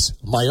choice,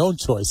 my own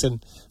choice.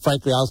 And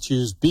frankly, I'll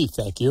choose beef,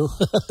 thank you.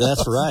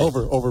 That's right.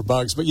 over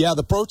bugs. But yeah,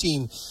 the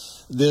protein,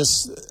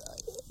 this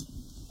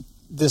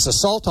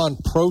assault on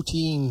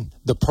protein,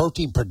 the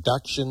protein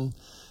production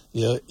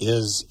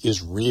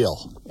is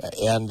real.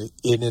 And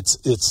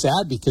it's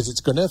sad because it's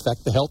going to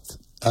affect the health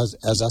as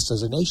us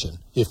as a nation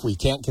if we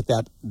can't get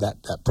that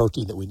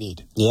protein that we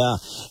need. Yeah.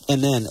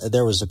 And then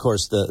there was, of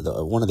course,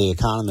 the one of the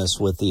economists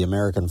with the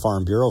American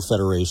Farm Bureau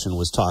Federation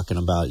was talking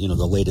about,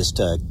 the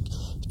latest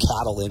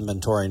cattle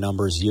inventory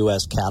numbers,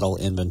 U.S. cattle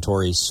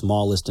inventory,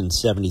 smallest in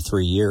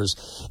 73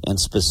 years. And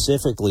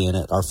specifically in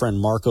it, our friend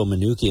Marco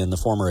Manukian, the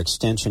former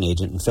extension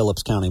agent in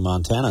Phillips County,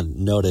 Montana,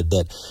 noted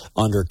that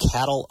under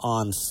cattle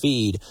on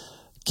feed,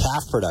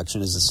 calf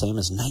production is the same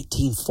as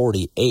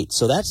 1948.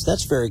 So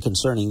that's very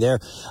concerning there.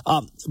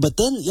 But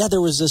then,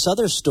 there was this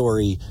other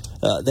story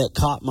that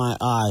caught my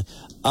eye.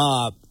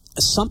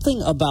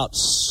 Something about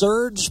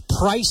surge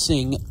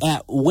pricing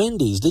at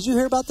Wendy's. Did you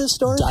hear about this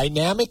story?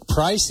 Dynamic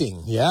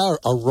pricing. Yeah,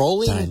 a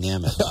rolling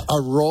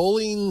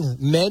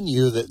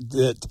menu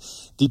that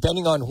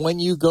depending on when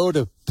you go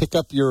to pick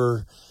up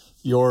your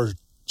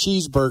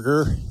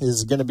cheeseburger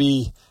is going to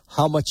be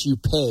how much you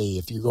pay.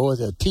 If you go at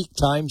the peak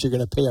times, you're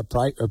going to pay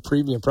a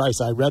premium price.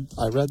 I read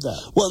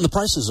that. Well, and the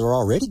prices are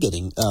already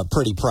getting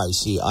pretty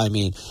pricey. I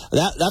mean,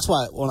 that's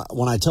why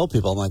when I tell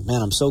people, I'm like,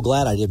 man, I'm so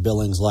glad I did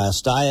Billings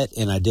Last Diet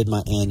and I did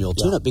my annual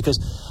tune-up, because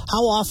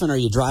how often are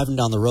you driving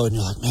down the road and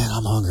you're like, man,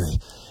 I'm hungry.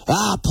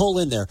 Pull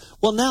in there.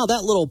 Well, now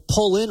that little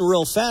pull in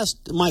real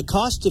fast might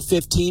cost you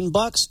 $15,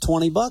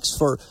 $20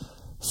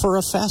 for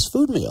a fast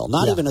food meal.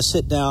 Not even a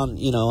sit down,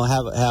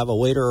 have a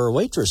waiter or a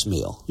waitress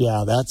meal.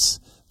 Yeah, that's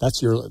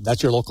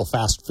your local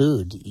fast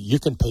food. You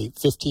can pay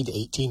 $15 to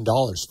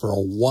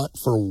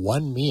 $18 for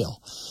one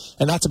meal,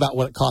 and that's about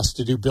what it costs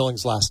to do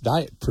Billings' Last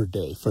Diet per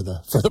day for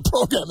the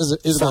program.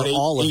 Is for about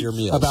all of your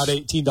meals, about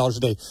 $18 a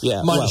day.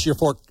 Yeah, minus your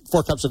four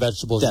cups of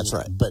vegetables. That's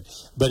right. But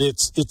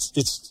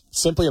it's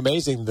simply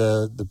amazing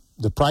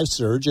the price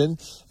surge, and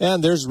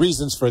there's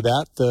reasons for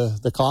that.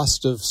 The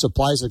cost of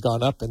supplies have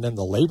gone up, and then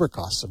the labor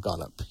costs have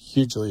gone up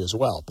hugely as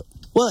well.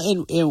 Well,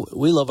 and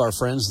we love our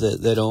friends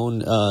that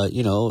own,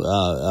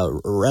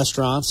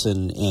 restaurants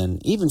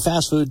and even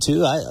fast food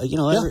too.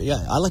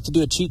 I like to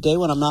do a cheat day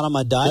when I'm not on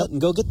my diet and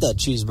go get that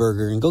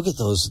cheeseburger and go get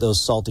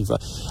those salty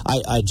fries.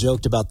 I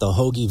joked about the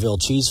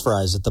Hoagieville cheese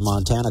fries at the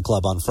Montana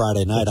Club on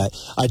Friday night.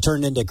 I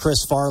turned into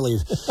Chris Farley.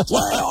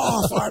 Lay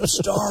off! I'm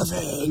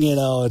starving.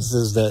 It's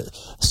just that.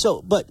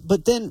 So,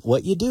 but then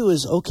what you do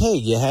is, okay,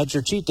 you had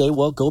your cheat day.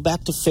 Well, go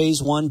back to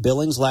phase 1,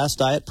 Billings' Last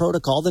Diet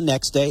protocol the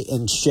next day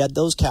and shed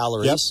those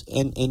calories.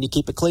 Yep. And you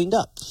keep it cleaned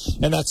up.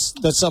 And that's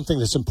something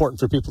that's important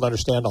for people to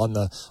understand on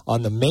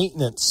the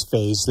maintenance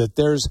phase, that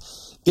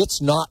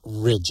it's not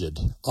rigid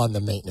on the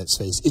maintenance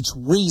phase. It's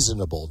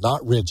reasonable,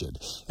 not rigid.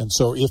 And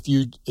so if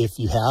you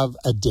have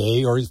a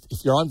day, or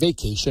if you're on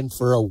vacation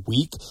for a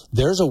week,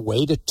 there's a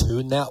way to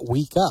tune that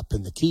week up.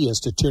 And the key is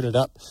to tune it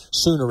up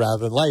sooner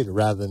rather than later,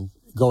 rather than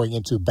going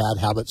into bad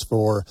habits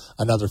for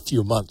another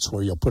few months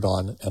where you'll put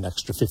on an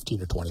extra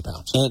 15 or 20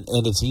 pounds.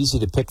 And it's easy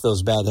to pick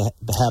those bad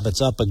habits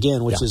up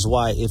again, which is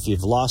why if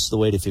you've lost the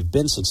weight, if you've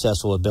been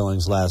successful with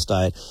Billings' Last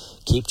Diet,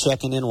 keep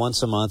checking in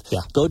once a month.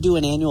 Yeah. Go do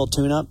an annual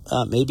tune-up,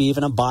 maybe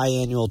even a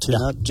biannual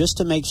tune-up, just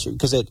to make sure,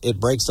 because it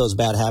breaks those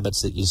bad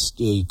habits that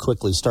you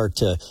quickly start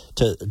to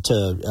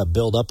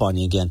build up on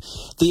you again.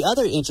 The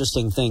other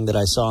interesting thing that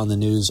I saw in the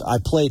news, I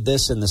played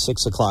this in the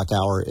 6 o'clock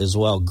hour as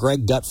well.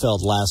 Greg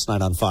Gutfeld last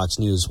night on Fox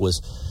News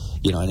was,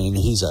 and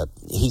he's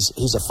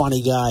a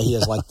funny guy.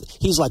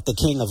 He's like the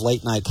king of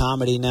late night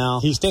comedy now.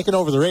 He's taken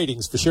over the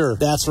ratings for sure.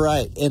 That's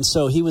right. And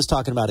so he was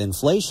talking about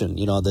inflation,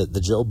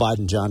 the Joe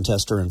Biden, John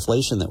Tester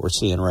inflation that we're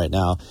seeing right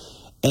now.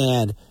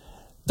 And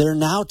they're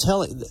now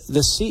telling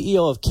the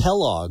CEO of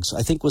Kellogg's,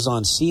 I think was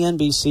on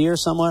CNBC or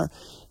somewhere.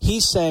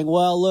 He's saying,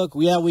 well, look,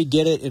 we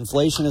get it.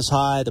 Inflation is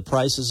high. The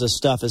prices of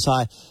stuff is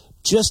high.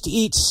 Just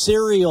eat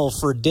cereal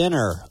for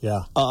dinner.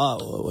 Yeah.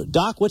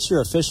 Doc, what's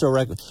your official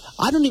recommend?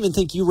 I don't even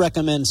think you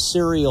recommend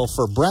cereal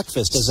for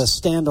breakfast as a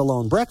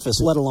standalone breakfast,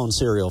 let alone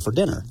cereal for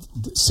dinner.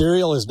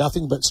 Cereal is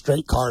nothing but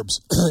straight carbs,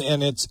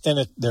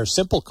 and they're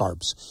simple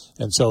carbs,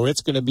 and so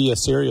it's going to be a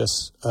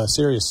serious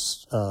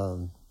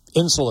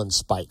insulin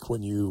spike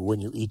when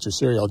you eat your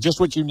cereal. Just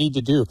what you need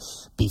to do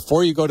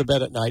before you go to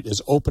bed at night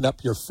is open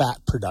up your fat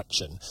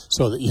production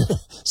so that you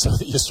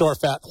store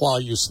fat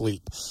while you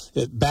sleep.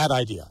 Bad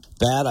idea.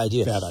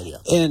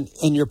 And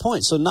your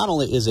point. So not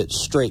only is it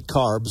straight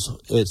carbs,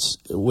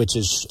 which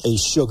is a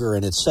sugar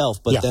in itself,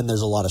 but then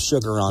there's a lot of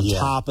sugar on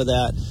top of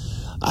that.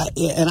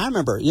 I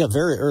remember,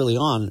 very early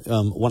on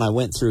when I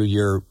went through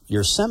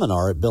your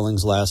seminar at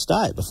Billings' Last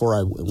Diet, before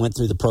I went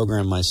through the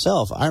program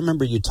myself, I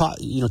remember you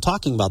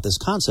talking about this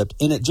concept,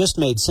 and it just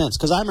made sense.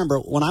 Because I remember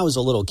when I was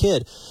a little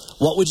kid,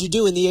 what would you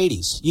do in the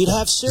 80s? You'd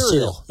have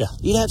cereal. Yeah.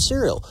 You'd have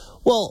cereal.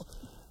 Well,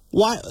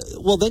 why?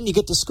 Well, then you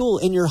get to school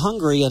and you're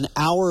hungry an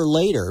hour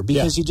later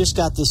because you just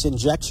got this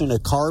injection of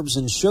carbs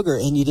and sugar,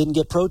 and you didn't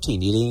get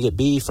protein. You didn't get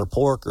beef or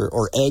pork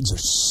or eggs or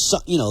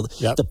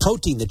the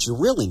protein that you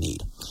really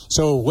need.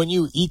 So when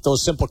you eat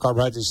those simple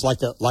carbohydrates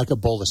like a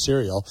bowl of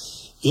cereal,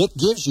 it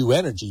gives you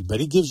energy,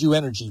 but it gives you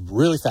energy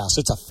really fast.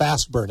 It's a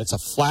fast burn. It's a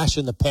flash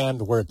in the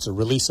pan where it's a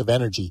release of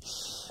energy.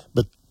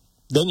 But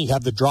then you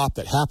have the drop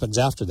that happens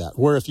after that,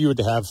 where if you were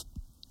to have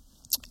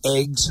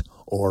eggs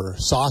or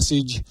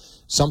sausage,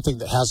 something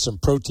that has some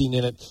protein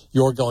in it,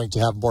 you're going to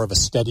have more of a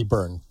steady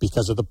burn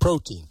because of the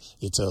protein.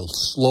 It's a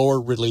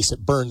slower release.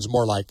 It burns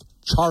more like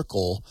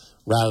charcoal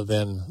rather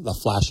than the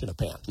flash in a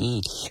pan.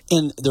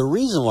 And the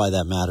reason why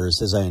that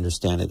matters, as I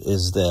understand it,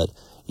 is that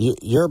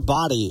your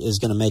body is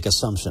going to make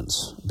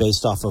assumptions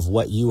based off of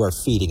what you are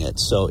feeding it.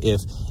 So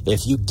if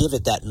you give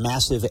it that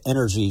massive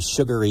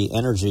sugary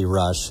energy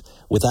rush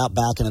without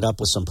backing it up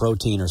with some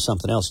protein or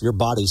something else, your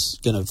body's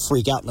going to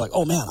freak out and be like,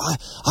 oh man,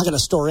 I got to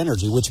store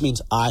energy, which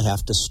means I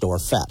have to store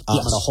fat. I'm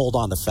going to hold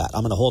on to fat.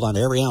 I'm going to hold on to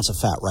every ounce of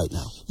fat right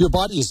now. Your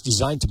body is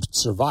designed to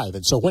survive.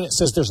 And so when it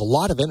says there's a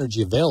lot of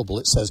energy available,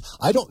 it says,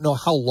 I don't know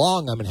how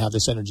long I'm going to have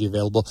this energy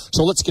available,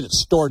 so let's get it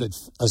stored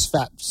as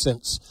fat,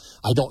 since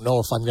I don't know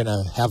if I'm going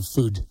to have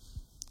food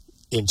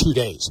in 2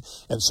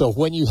 days. And so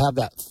when you have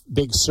that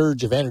big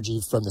surge of energy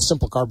from the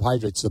simple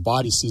carbohydrates, the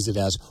body sees it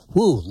as,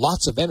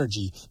 lots of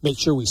energy. Make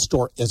sure we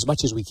store as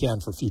much as we can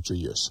for future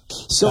use.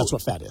 So that's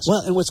what fat is.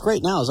 Well, and what's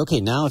great now is,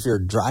 now if you're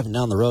driving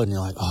down the road and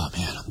you're like, oh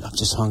man, I'm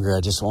just hungry, I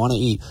just want to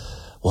eat.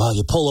 well,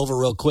 you pull over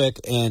real quick,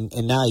 and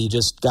now you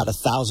just got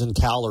 1,000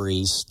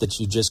 calories that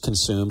you just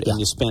consumed, and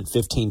you spent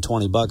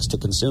 $15-20 to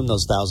consume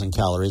those 1,000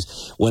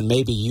 calories, when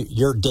maybe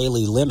your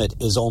daily limit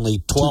is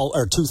only 12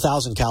 or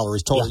 2,000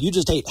 calories total. You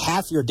just ate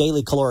half your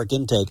daily caloric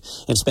intake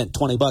and spent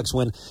 $20.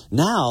 When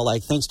now,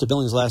 like thanks to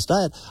Billings Last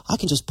Diet, I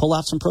can just pull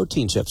out some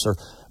protein chips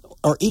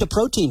or eat a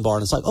protein bar,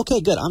 and it's like,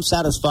 okay, good, I'm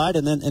satisfied,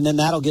 and then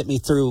that'll get me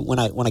through when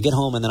I get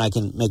home, and then I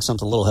can make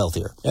something a little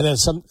healthier. And then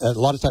a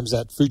lot of times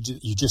that food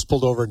you just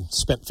pulled over and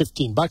spent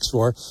 $15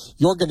 for,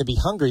 you're going to be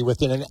hungry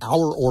within an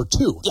hour or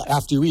two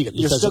after you eat it.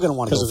 You're still going to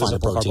want to go find a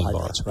protein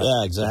bar. Right?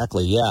 Yeah,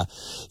 exactly. Yeah.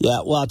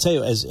 Well, I'll tell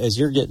you, as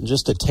you're getting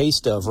just a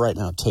taste of right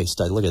now,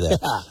 look at that.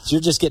 So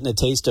you're just getting a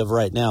taste of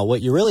right now. What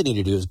you really need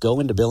to do is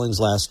go into Billings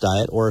Last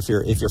Diet, or if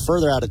you're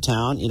further out of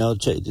town,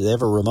 they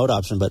have a remote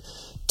option, but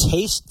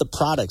taste the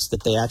products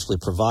that they actually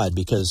provide,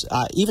 because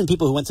even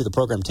people who went through the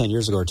program 10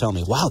 years ago are telling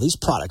me, wow, these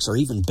products are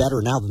even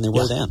better now than they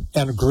were then.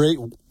 And a great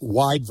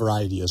wide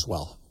variety as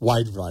well.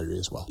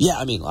 Yeah,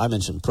 I mean, I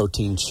mentioned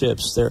protein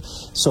chips there.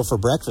 So for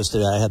breakfast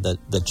today, I had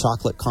the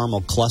chocolate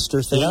caramel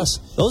cluster things. Yes.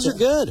 Those are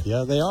good.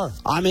 Yeah, they are.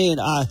 I mean,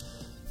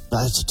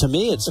 to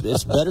me,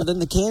 it's better than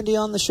the candy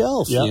on the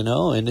shelf,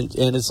 and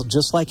it's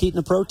just like eating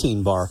a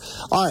protein bar.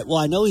 All right, well,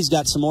 I know he's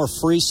got some more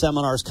free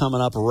seminars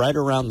coming up right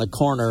around the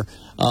corner,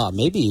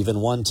 maybe even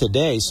one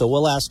today. So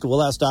we'll ask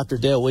Dr.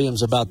 Dale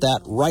Williams about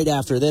that right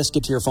after this.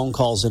 Get to your phone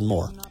calls and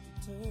more.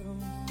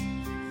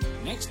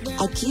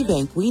 At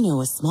KeyBank, we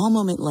know a small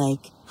moment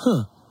like,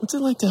 what's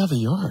it like to have a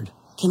yard?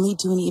 Can lead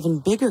to an even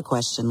bigger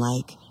question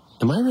like,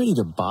 am I ready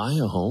to buy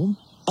a home?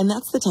 And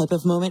that's the type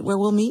of moment where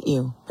we'll meet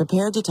you,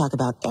 prepared to talk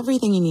about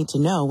everything you need to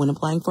know when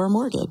applying for a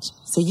mortgage,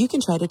 so you can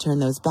try to turn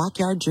those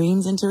backyard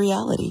dreams into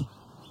reality.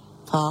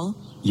 Paul?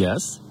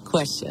 Yes?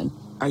 Question.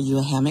 Are you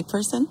a hammock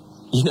person?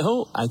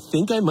 I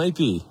think I might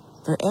be.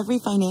 For every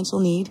financial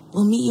need,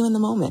 we'll meet you in the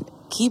moment.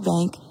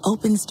 KeyBank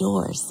opens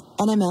doors.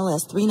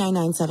 NMLS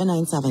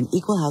 399797,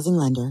 Equal Housing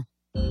Lender.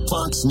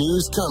 Fox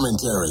News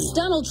commentary.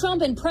 Donald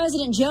Trump and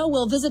President Joe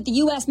will visit the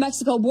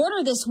U.S.-Mexico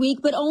border this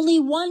week, but only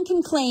one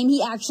can claim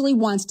he actually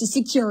wants to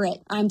secure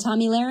it. I'm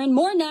Tommy Lahren.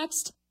 More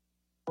next.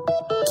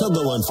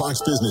 Kudlow on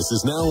Fox Business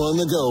is now on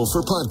the go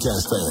for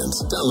podcast fans.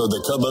 Download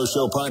the Kudlow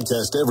Show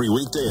podcast every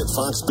weekday at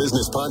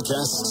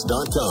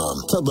foxbusinesspodcasts.com.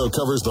 Kudlow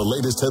covers the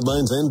latest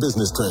headlines and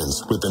business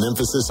trends with an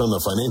emphasis on the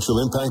financial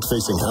impact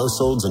facing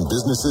households and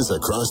businesses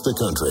across the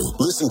country.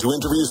 Listen to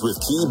interviews with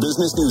key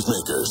business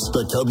newsmakers.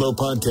 The Kudlow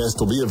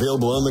podcast will be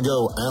available on the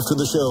go after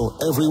the show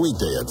every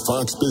weekday at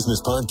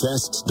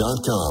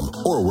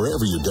foxbusinesspodcasts.com or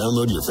wherever you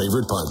download your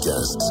favorite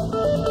podcasts.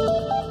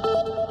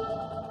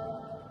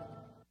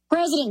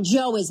 President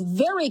Joe is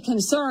very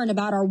concerned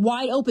about our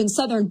wide-open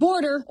southern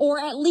border, or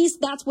at least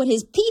that's what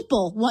his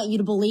people want you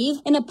to believe.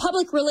 In a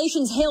public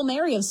relations Hail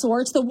Mary of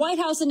sorts, the White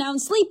House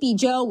announced Sleepy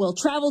Joe will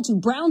travel to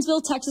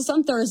Brownsville, Texas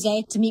on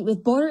Thursday to meet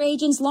with border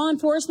agents, law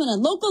enforcement,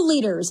 and local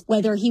leaders.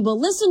 Whether he will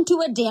listen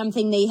to a damn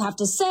thing they have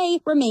to say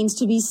remains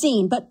to be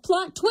seen. But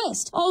plot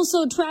twist,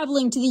 also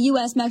traveling to the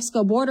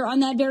U.S.-Mexico border on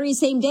that very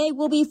same day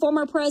will be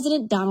former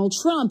President Donald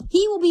Trump.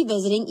 He will be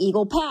visiting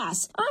Eagle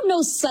Pass. I'm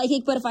no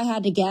psychic, but if I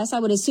had to guess, I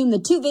would assume the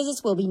two visits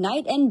will be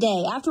night and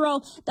day. After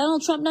all,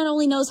 Donald Trump not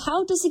only knows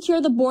how to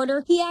secure the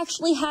border, he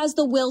actually has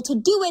the will to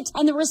do it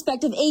and the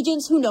respective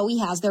agents who know he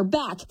has their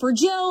back. For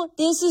Joe,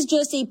 this is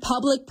just a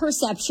public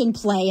perception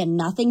play and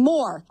nothing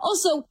more.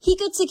 Also, he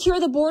could secure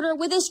the border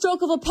with a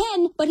stroke of a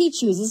pen, but he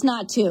chooses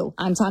not to.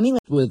 I'm Tommy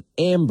with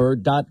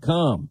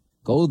Amber.com.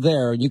 Go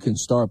there and you can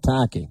start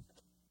packing.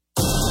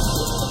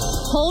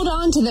 Hold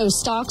on to those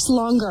stocks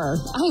longer.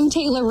 I'm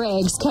Taylor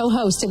Riggs,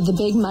 co-host of The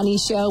Big Money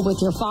Show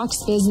with your Fox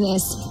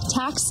Business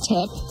tax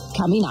tip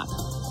coming up.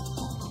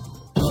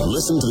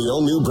 Listen to the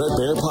all-new Bret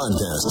Baier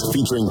podcast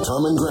featuring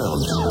Common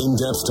Ground,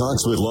 in-depth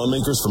talks with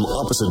lawmakers from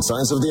opposite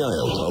sides of the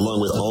aisle,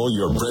 along with all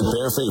your Bret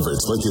Baier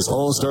favorites like his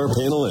all-star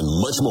panel and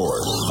much more.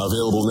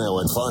 Available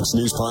now at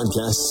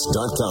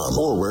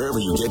foxnewspodcasts.com or wherever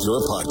you get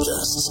your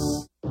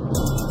podcasts.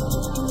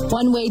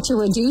 One way to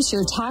reduce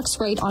your tax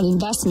rate on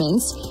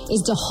investments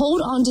is to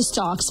hold on to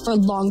stocks for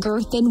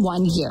longer than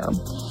 1 year.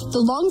 The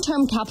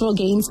long-term capital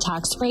gains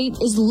tax rate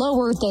is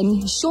lower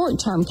than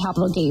short-term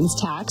capital gains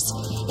tax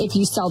if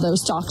you sell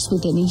those stocks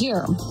within a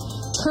year.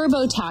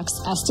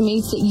 TurboTax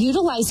estimates that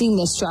utilizing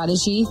this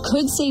strategy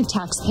could save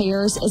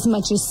taxpayers as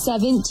much as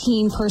 17%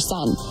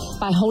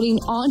 by holding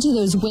on to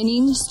those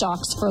winning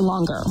stocks for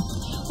longer.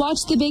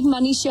 Watch The Big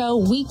Money Show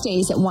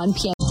weekdays at 1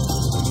 p.m.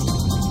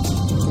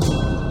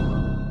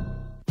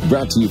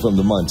 Brought to you from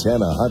the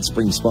Montana Hot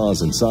Spring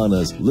Spas and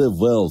Saunas Live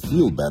Well,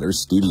 Feel Better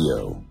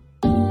studio.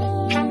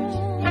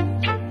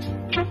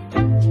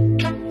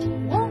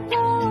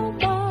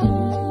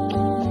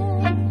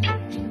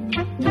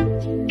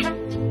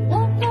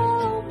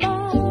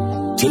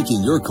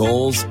 Taking your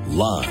calls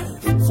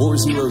live,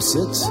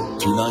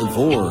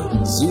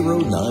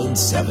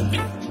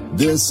 406-294-0970.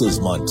 This is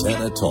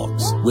Montana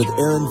Talks with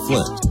Aaron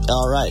Flint.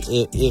 All right.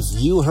 If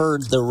you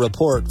heard the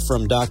report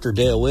from Dr.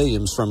 Dale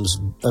Williams from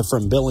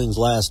Billings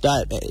Last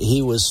Diet,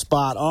 he was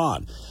spot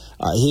on.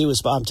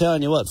 I'm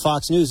telling you what,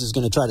 Fox News is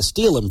going to try to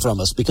steal him from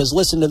us, because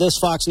listen to this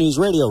Fox News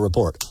radio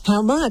report.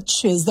 How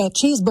much is that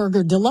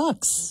cheeseburger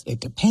deluxe? It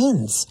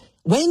depends.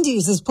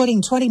 Wendy's is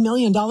putting $20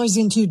 million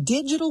into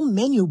digital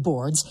menu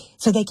boards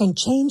so they can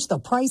change the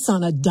price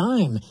on a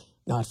dime.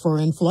 Not for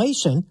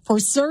inflation, for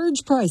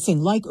surge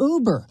pricing like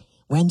Uber.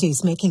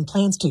 Wendy's making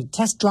plans to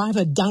test drive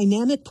a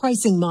dynamic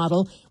pricing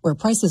model where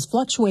prices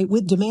fluctuate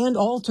with demand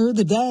all through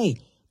the day.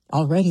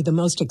 Already the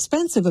most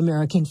expensive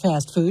American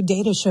fast food,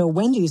 data show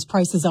Wendy's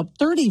prices up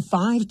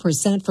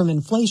 35% from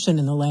inflation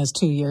in the last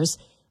 2 years.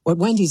 What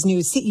Wendy's new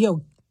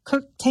CEO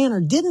Kirk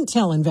Tanner didn't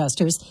tell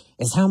investors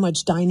is how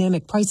much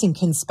dynamic pricing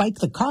can spike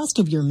the cost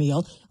of your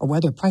meal, or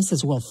whether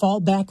prices will fall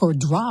back or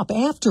drop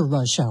after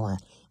rush hour.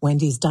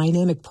 Wendy's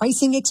dynamic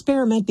pricing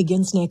experiment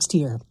begins next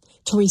year.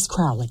 Therese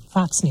Crowley,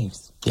 Fox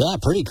News. Yeah,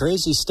 pretty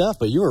crazy stuff,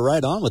 but you were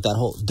right on with that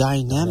whole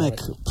dynamic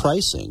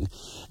pricing.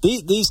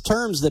 These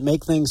terms that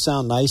make things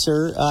sound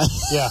nicer,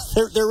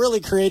 they're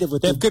really creative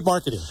with them. Good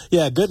marketing.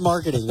 Yeah, good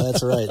marketing.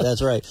 That's right.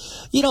 That's right.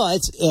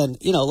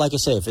 Like I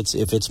say,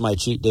 if it's my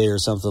cheat day or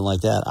something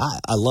like that,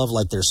 I love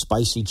like their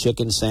spicy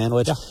chicken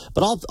sandwich. Yeah.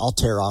 But I'll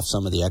tear off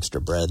some of the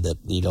extra bread that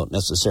you don't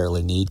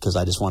necessarily need, because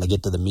I just want to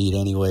get to the meat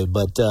anyway.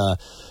 But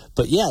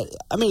yeah,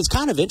 I mean, it's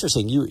kind of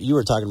interesting. You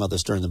were talking about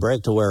this during the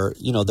break, to where,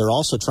 they're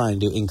also trying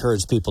to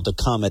encourage people to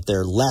come at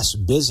their less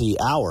busy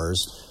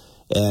hours,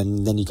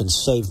 and then you can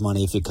save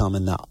money if you come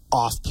in the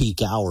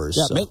off-peak hours.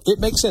 Yeah, so it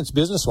makes sense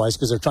business-wise,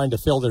 because they're trying to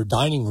fill their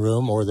dining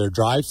room or their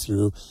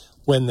drive-through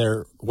when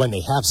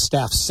they have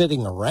staff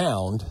sitting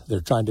around.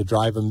 They're trying to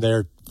drive them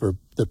there for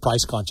the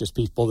price-conscious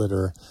people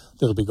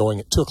that'll be going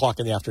at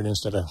 2:00 in the afternoon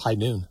instead of high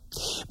noon.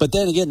 But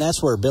then again,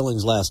 that's where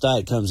Billings Last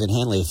Diet comes in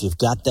handy. If you've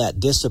got that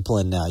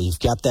discipline now, you've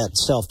got that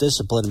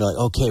self-discipline to be like,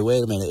 okay,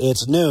 wait a minute,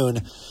 it's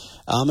noon.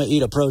 I'm going to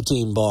eat a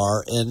protein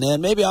bar, and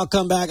then maybe I'll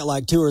come back at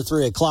like 2 or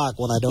 3 o'clock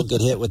when I don't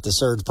get hit with the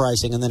surge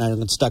pricing, and then I don't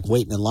get stuck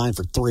waiting in line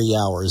for 3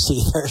 hours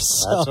either.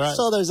 That's right.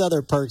 So there's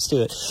other perks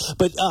to it.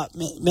 But,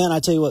 man, I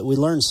tell you what, we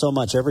learn so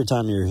much every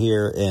time you're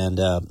here, and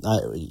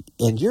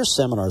your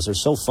seminars are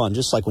so fun,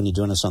 just like when you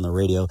join us on the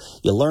radio.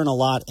 You learn a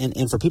lot,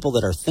 and for people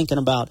that are thinking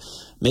about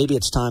maybe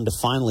it's time to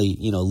finally,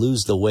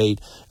 lose the weight,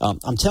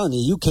 I'm telling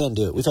you, you can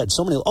do it. We've had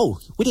so many. Oh,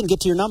 we didn't get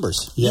to your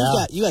numbers.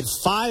 Yeah. You had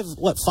five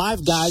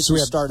guys who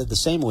started the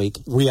same week.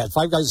 We had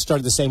 5 guys that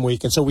started the same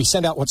week, and so we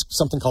send out what's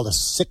something called a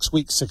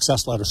 6-week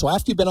success letter. So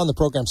after you've been on the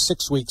program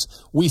 6 weeks,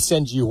 we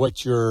send you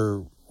what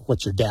your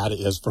data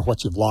is for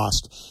what you've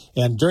lost.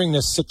 And during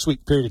this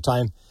 6-week period of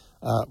time,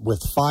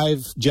 with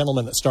 5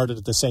 gentlemen that started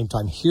at the same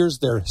time, here's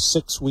their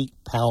 6-week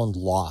pound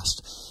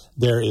lost.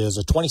 There is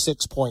a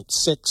 26.6,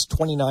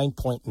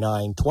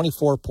 29.9,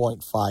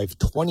 24.5,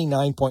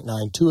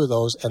 29.9, 2 of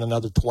those, and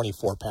another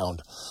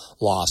 24-pound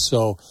loss.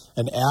 So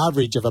an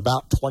average of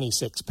about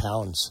 26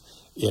 pounds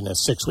in a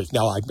 6 week.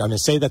 Now, I'm going to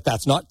say that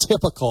that's not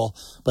typical,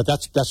 but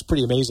that's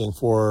pretty amazing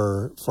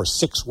for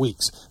 6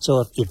 weeks.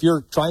 So if you're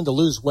trying to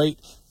lose weight,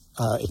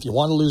 if you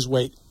want to lose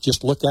weight,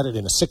 just look at it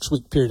in a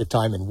 6-week period of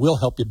time, and we'll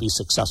help you be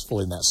successful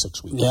in that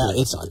 6-week period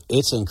of time.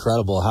 It's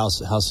incredible how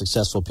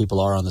successful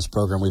people are on this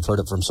program. We've heard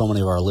it from so many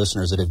of our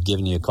listeners that have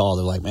given you a call.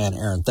 They're like, man,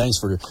 Aaron, thanks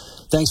for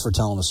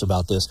telling us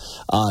about this.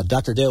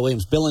 Dr. Dale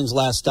Williams, Billings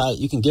Last Diet.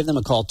 You can give them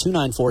a call,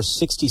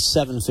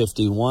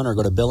 294-6751, or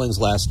go to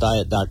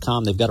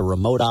billingslastdiet.com. They've got a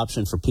remote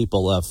option for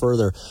people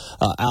further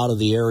out of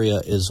the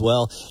area as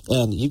well.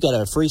 And you've got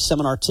a free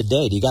seminar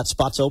today. Do you got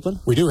spots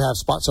open? We do have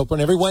spots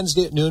open. Every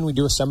Wednesday at noon we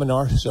do a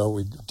seminar, so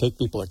we take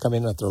people that come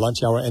in at their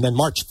lunch hour. And then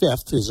March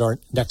 5th is our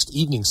next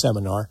evening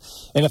seminar.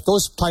 And if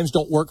those times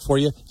don't work for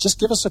you, just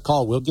give us a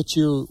call. We'll get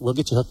you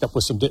hooked up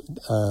with some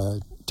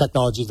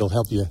technology that'll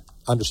help you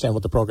understand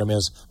what the program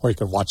is, or you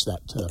can watch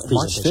that presentation.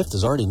 March 5th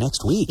is already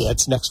next week. Yeah,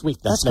 it's next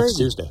week. That's next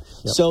Tuesday.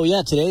 Yep. So,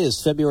 today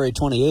is February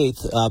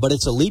 28th, but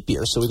it's a leap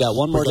year, so we got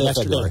one more day of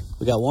February.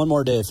 We got one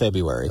more day of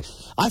February. Yep.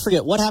 I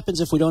forget, what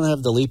happens if we don't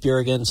have the leap year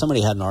again?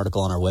 Somebody had an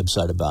article on our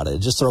website about it.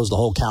 It just throws the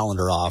whole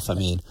calendar off. I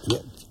mean...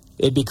 Yeah.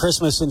 It'd be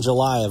Christmas in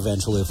July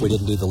eventually if we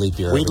didn't do the leap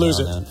year. We'd lose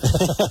it.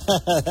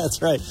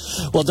 That's right.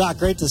 Well, Doc,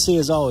 great to see you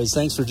as always.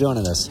 Thanks for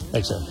joining us.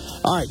 Thanks, sir.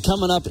 All right,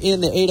 coming up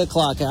in the 8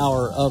 o'clock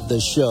hour of the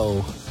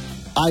show,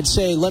 I'd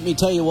say let me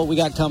tell you what we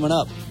got coming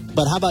up.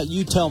 But how about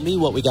you tell me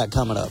what we got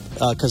coming up?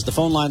 Because the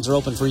phone lines are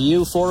open for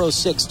you,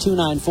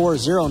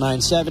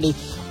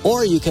 406-294-0970.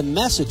 Or you can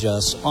message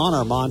us on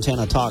our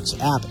Montana Talks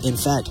app. In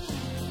fact,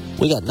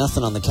 we got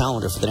nothing on the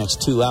calendar for the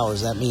next 2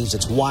 hours. That means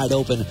it's wide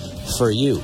open for you.